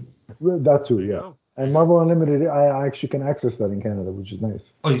subscription. That too, yeah. And Marvel Unlimited, I actually can access that in Canada, which is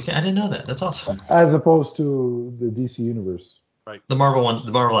nice. Oh, you can? I didn't know that. That's awesome. As opposed to the DC universe. Right. The Marvel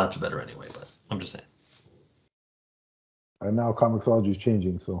apps are better anyway, but I'm just saying. And now Comixology is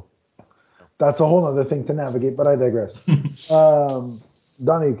changing, so that's a whole other thing to navigate, but I digress.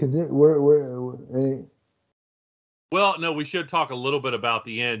 Donnie, continue. Any, Well, no, we should talk a little bit about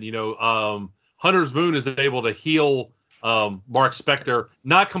the end. Hunter's Moon is able to heal Mark Spector,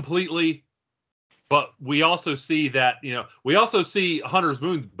 not completely, but we also see that, we also see Hunter's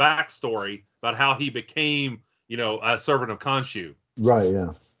Moon's backstory about how he became, a servant of Khonshu. right?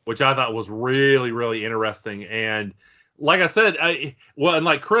 Yeah. Which I thought was really, really interesting. And like I said, and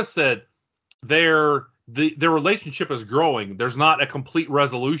like Chris said, their relationship is growing. There's not a complete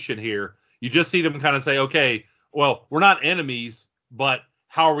resolution here. You just see them kind of say, okay, well, we're not enemies, but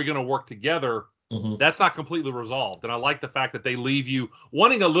how are we going to work together? Mm-hmm. That's not completely resolved. And I like the fact that they leave you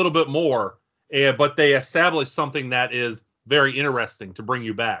wanting a little bit more, but they establish something that is very interesting to bring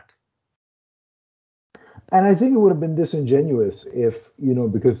you back. And I think it would have been disingenuous if,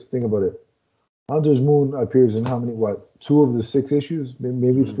 because think about it. Hunter's Moon appears in how many, 2 of the 6 issues,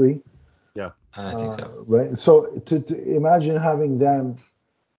 maybe 3? Yeah, I think so. Right. So to imagine having them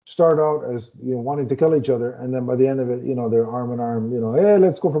start out as, wanting to kill each other, and then by the end of it, they're arm in arm, hey,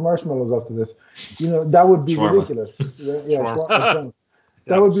 let's go for marshmallows after this. That would be Shawarma. ridiculous. Yeah,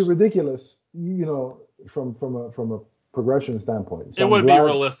 that would be ridiculous, from a progression standpoint. So it wouldn't be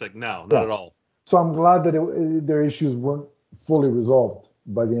realistic. No, not at all. So I'm glad that their issues weren't fully resolved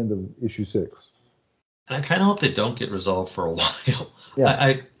by the end of issue 6. And I kind of hope they don't get resolved for a while.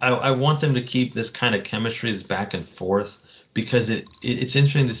 Yeah. I want them to keep this kind of chemistry, this back and forth, because it's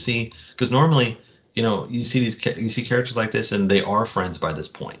interesting to see. Because normally, you see characters like this, and they are friends by this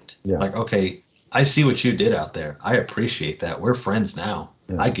point. Yeah. Like, okay, I see what you did out there. I appreciate that. We're friends now.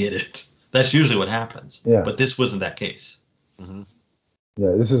 Yeah. I get it. That's usually what happens. Yeah. But this wasn't that case. Mm-hmm.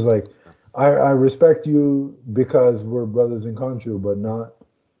 Yeah, this is like, I respect you because we're brothers in Khonshu,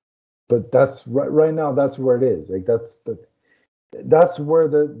 but that's right now. That's where it is. Like that's where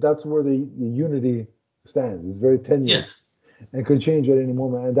the unity stands. It's very tenuous and could change at any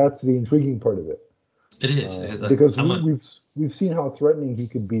moment, and that's the intriguing part of it. It is because we've seen how threatening he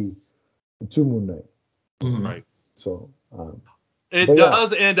could be to Moon Knight. Mm-hmm. Right. So it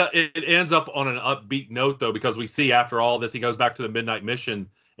does end up. It ends up on an upbeat note though, because we see after all this, he goes back to the Midnight Mission.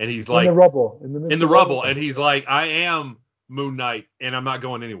 And he's like in the rubble, and he's like, I am Moon Knight, and I'm not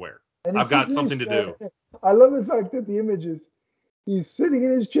going anywhere. I've got something to do. I love the fact that the image is he's sitting in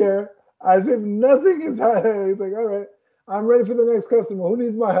his chair as if nothing is happening. He's like, all right, I'm ready for the next customer. Who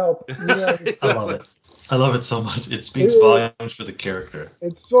needs my help? I love it. I love it so much. It speaks volumes for the character.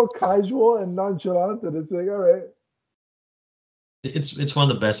 It's so casual and nonchalant that it's like, all right. It's one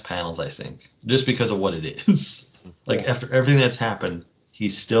of the best panels, I think, just because of what it is. Like after everything that's happened,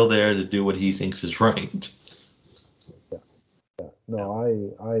 he's still there to do what he thinks is right. Yeah. No,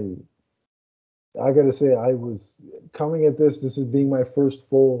 I gotta say, I was coming at this. This is being my first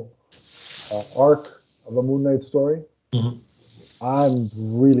full arc of a Moon Knight story. Mm-hmm. I'm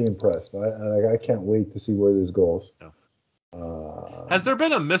really impressed. I can't wait to see where this goes. Yeah. Has there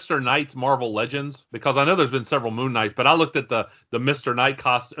been a Mr. Knight's Marvel Legends? Because I know there's been several Moon Knights, but I looked at the Mr. Knight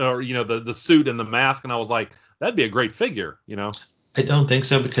costume, or the suit and the mask, and I was like, that'd be a great figure, I don't think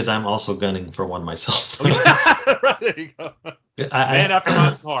so, because I'm also gunning for one myself. Right, there you go. Man after my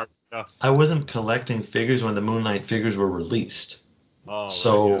heart. Yeah. I wasn't collecting figures when the Moon Knight figures were released. Oh,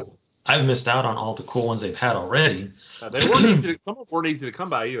 so I've missed out on all the cool ones they've had already. They weren't easy. Some of them weren't easy to come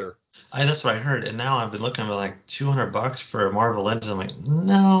by either. That's what I heard, and now I've been looking at like $200 for a Marvel Legends. I'm like,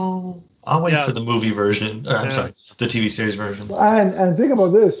 no, I'll wait for the movie version. Or, I'm sorry, the TV series version. And think about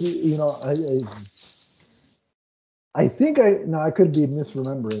this. I think I could be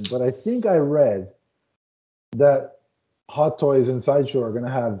misremembering, but I think I read that Hot Toys and Sideshow are going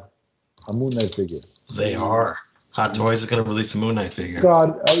to have a Moon Knight figure. They are. Hot Toys is going to release a Moon Knight figure.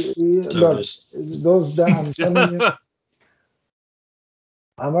 God, look, those I'm telling you,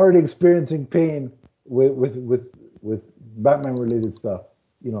 I'm already experiencing pain with Batman related stuff.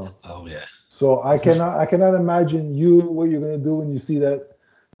 Oh yeah. So I cannot imagine what you're going to do when you see that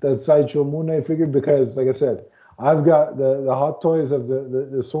Sideshow Moon Knight figure, because, like I said, I've got the Hot Toys of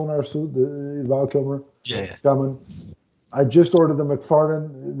the Sonar suit, the Val Kilmer. Yeah. Coming. I just ordered the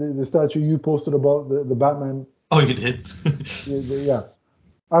McFarlane, the statue you posted about the Batman. Oh, you did? Yeah.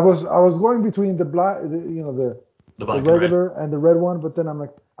 I was going between the black, the regular and the red one, but then I'm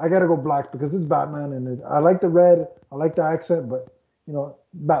like, I gotta go black because it's Batman, and I like the red, I like the accent, but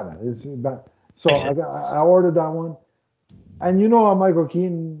Batman. It's Batman. So I ordered that one, and a Michael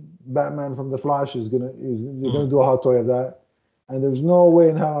Keaton Batman from The Flash is gonna do a hot toy of that, and there's no way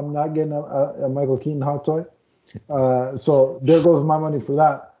in hell I'm not getting a Michael Keaton hot toy. So there goes my money for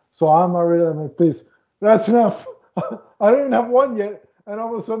that. So I'm like, please, that's enough. I don't even have one yet, and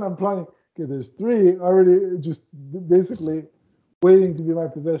all of a sudden I'm planning. Okay, there's 3 already, just basically waiting to be my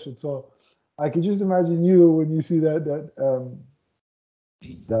possession. So I can just imagine you when you see that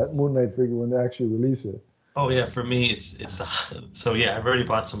Moon Knight figure when they actually release it. Oh yeah, for me it's the so yeah, I've already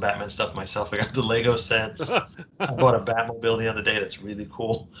bought some Batman stuff myself. I got the Lego sets. I bought a Batmobile the other day that's really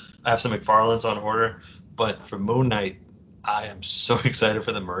cool. I have some McFarlane's on order, but for Moon Knight, I am so excited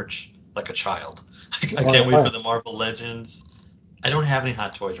for the merch, like a child. I can't wait for the Marvel Legends. I don't have any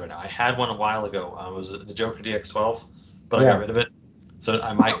hot toys right now. I had one a while ago. It was the Joker DX12, but I got rid of it. So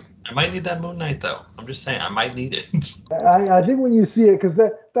I might need that Moon Knight though. I'm just saying I might need it. I think when you see it, because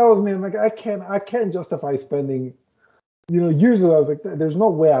that was me. I'm like, I can't justify spending. Years ago I was like, there's no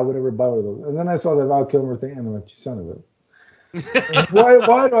way I would ever buy one of those. And then I saw the Val Kilmer thing, and I'm like, you son of it.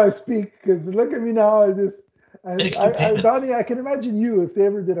 why do I speak? Because look at me now. Donnie, I can imagine you if they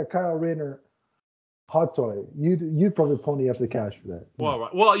ever did a Kyle Rayner hot toy, you'd probably pony up the cash for that.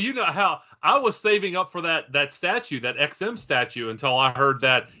 Well, you know how I was saving up for that statue, that XM statue, until I heard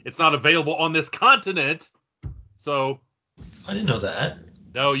that it's not available on this continent. So I didn't know that.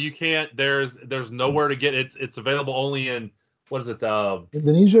 No, you can't. There's nowhere to get it. It's available only in, what is it?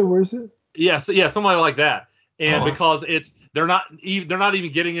 Indonesia. Where is it? Yeah, something like that. And because they're not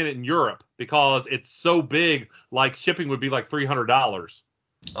even getting it in Europe because it's so big. Like shipping would be like $300.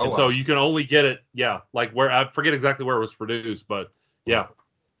 So you can only get it, like where I forget exactly where it was produced, but yeah.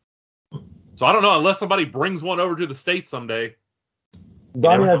 So I don't know unless somebody brings one over to the States someday.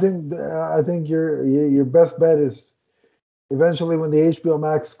 Donnie, I think your best bet is eventually when the HBO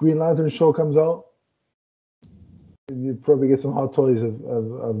Max Green Lantern show comes out, you'd probably get some hot toys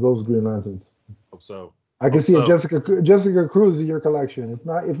of those Green Lanterns. Hope so. I can see a Jessica Cruz in your collection.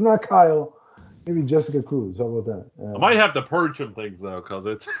 If not Kyle. Maybe Jessica Cruz. How about that? I might have to purge some things though, because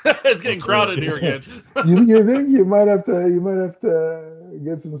it's getting crowded here again. you think you might have to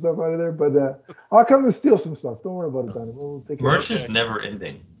get some stuff out of there, but I'll come and steal some stuff. Don't worry about it, Donnie. We'll take merch is never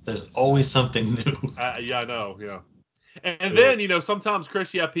ending. There's always something new. Yeah, I know. Yeah. And then, sometimes,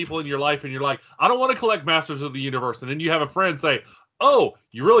 Chris, you have people in your life and you're like, I don't want to collect Masters of the Universe. And then you have a friend say, oh,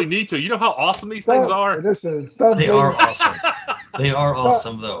 you really need to. You know how awesome these things are? Listen, they are awesome. They are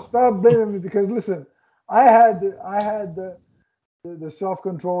awesome, though. Stop blaming me because, listen, I had the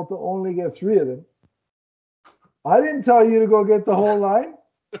self-control to only get 3 of them. I didn't tell you to go get the whole line.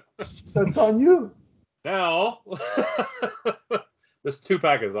 That's on you. Now, this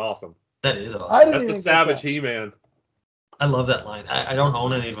 2-pack is awesome. That is awesome. That's the Savage He-Man. I love that line. I don't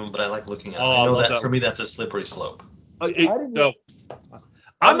own any of them, but I like looking at it. I know that for me, that's a slippery slope. No.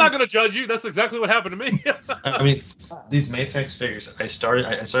 I'm not going to judge you. That's exactly what happened to me. I mean, these Mafex figures, I started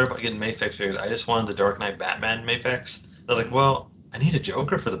by getting Mafex figures. I just wanted the Dark Knight Batman Mafex. I was like, well, I need a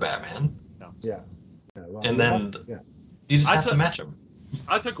Joker for the Batman. Yeah. Well, and then you just have to match them.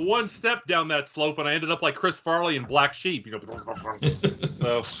 I took one step down that slope, and I ended up like Chris Farley in Black Sheep.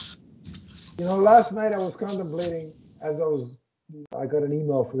 So. Last night I was contemplating as I got an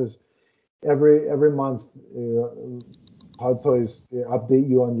email for this every month. Hot Toys update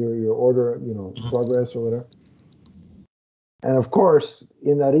you on your order, progress or whatever. And of course,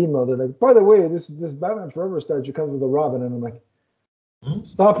 in that email, they're like, by the way, this Batman Forever statue comes with a Robin. And I'm like,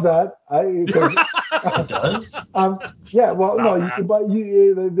 stop that. It does? Yeah, well, stop no, you can buy,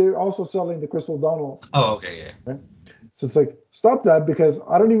 they're also selling the Chris O'Donnell. Oh, okay, yeah. Right? So it's like, stop that because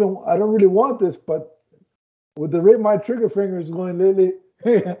I don't really want this, but with the rate my trigger finger is going lately,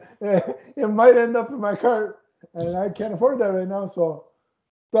 it might end up in my cart. And I can't afford that right now, so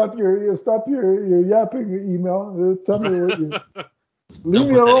stop your yapping email. Tell me what you leave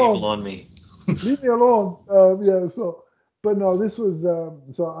me alone. That on me. Leave me alone. But no, this was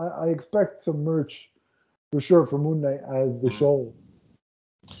so I expect some merch for sure for Moon Knight as the show.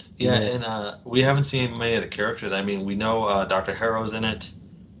 Yeah, and we haven't seen many of the characters. I mean, we know Dr. Harrow's in it.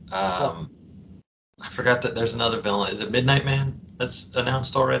 I forgot that there's another villain. Is it Midnight Man that's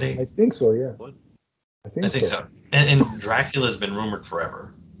announced already? I think so. Yeah. I think so. And Dracula's been rumored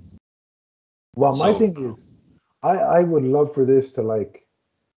forever. Well, my thing is, I would love for this to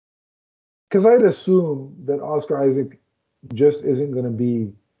because I'd assume that Oscar Isaac just isn't going to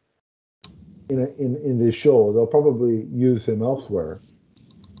be in this show. They'll probably use him elsewhere,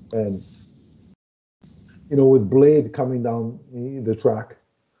 and with Blade coming down the track,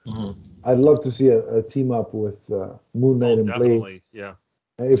 I'd love to see a team up with Moon Knight and Blade. Yeah.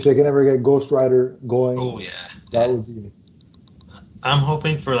 If they can ever get Ghost Rider going, that would be. I'm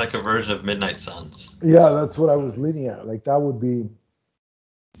hoping for a version of Midnight Suns. Yeah, that's what I was leaning at. That would be,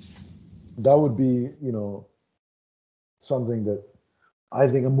 something that I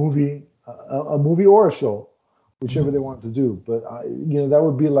think a movie or a show, whichever they want to do. But that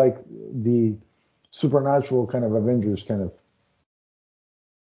would be like the supernatural kind of Avengers kind of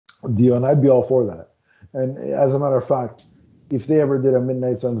deal, and I'd be all for that. And as a matter of fact, if they ever did a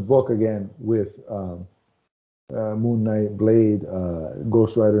Midnight Suns book again with Moon Knight, Blade,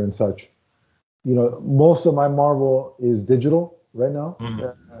 Ghost Rider, and such, most of my Marvel is digital right now.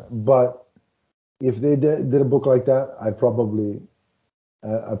 But if they did a book like that, I'd probably put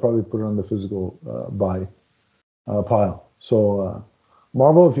it on the physical buy pile. So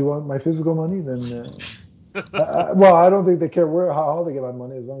Marvel, if you want my physical money, then well, I don't think they care how they get my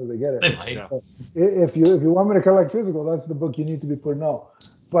money as long as they get it. They might. If you want me to collect physical, that's the book you need to be putting out.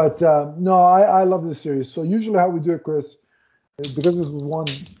 But no, I love this series. So usually how we do it, Chris, because this was one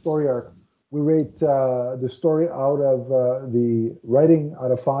story arc, we rate the story out of the writing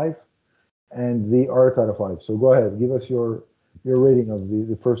out of 5 and the art out of 5. So go ahead, give us your rating of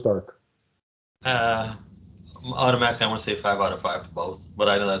the first arc. Automatically, I want to say 5 out of 5 for both, but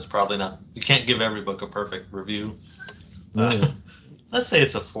I know that's probably not. You can't give every book a perfect review. Let's say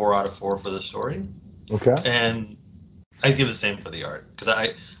it's a 4 out of 4 for the story. Okay. And I'd give it the same for the art because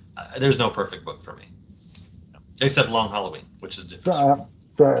I there's no perfect book for me, except Long Halloween, which is different.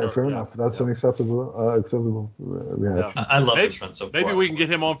 Fair enough. That's an acceptable reaction. I love this run so far. Maybe we can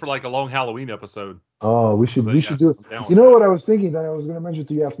get him on for like a long Halloween episode. Oh, we should do it. You know what I was thinking that I was going to mention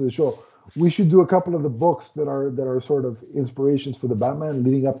to you after the show? We should do a couple of the books that are sort of inspirations for the Batman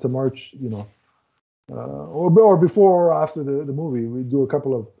leading up to March, or before or after the movie. We do a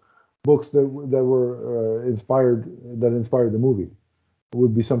couple of books that were inspired the movie. It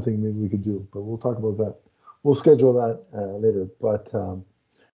would be something maybe we could do, but we'll talk about that. We'll schedule that later. But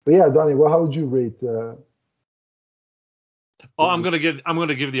yeah, Donnie, well, how would you rate? I'm gonna give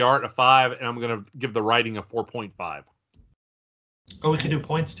the art a 5, and I'm gonna give the writing a 4.5. Oh, we can do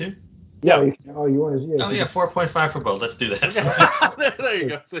points too. Yeah. You want to? Yeah, 4.5 for both. Let's do that. There you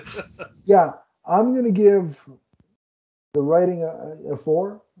go. Yeah, I'm gonna give the writing a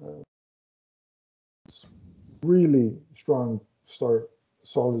 4. Really strong start,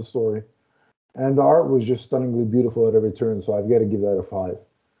 solid story, and the art was just stunningly beautiful at every turn. So I've got to give that a 5.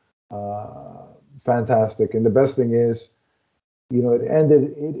 Fantastic, and the best thing is, it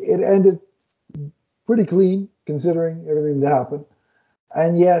ended pretty clean considering everything that happened,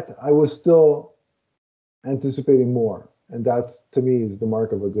 and yet I was still anticipating more, and that's to me is the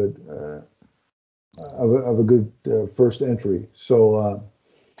mark of a good first entry. So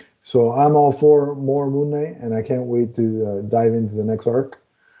I'm all for more Moon Knight, and I can't wait to dive into the next arc,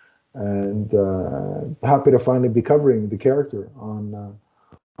 and happy to finally be covering the character on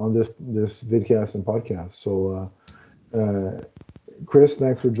this vidcast and podcast. So Chris,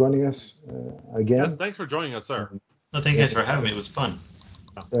 thanks for joining us again. Yes, thanks for joining us, sir. Well, thank you guys for having me. It was fun.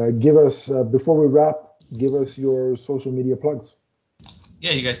 Give us before we wrap, give us your social media plugs.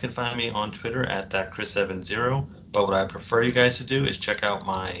 Yeah, you guys can find me on Twitter at thatchris70. But what I prefer you guys to do is check out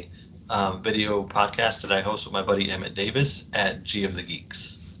my video podcast that I host with my buddy Emmett Davis at G of the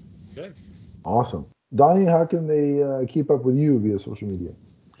Geeks. Okay. Awesome. Donnie, how can they keep up with you via social media?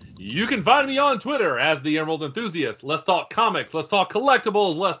 You can find me on Twitter as the Emerald Enthusiast. Let's talk comics. Let's talk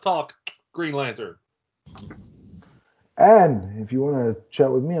collectibles. Let's talk Green Lantern. And if you want to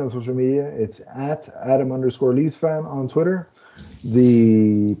chat with me on social media, it's at Adam_LeafsFan on Twitter.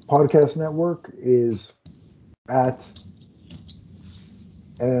 The podcast network is at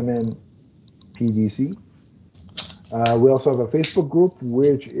MMNPDC. We also have a Facebook group,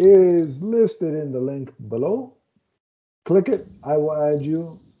 which is listed in the link below. Click it, I will add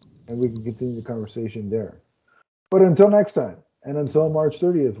you, and we can continue the conversation there. But until next time, and until March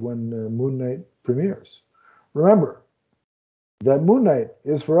 30th, when Moon Knight premieres, remember that Moon Knight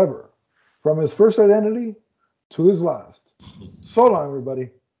is forever, from his first identity to his last. So long, everybody.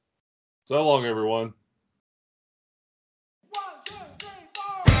 So long, everyone.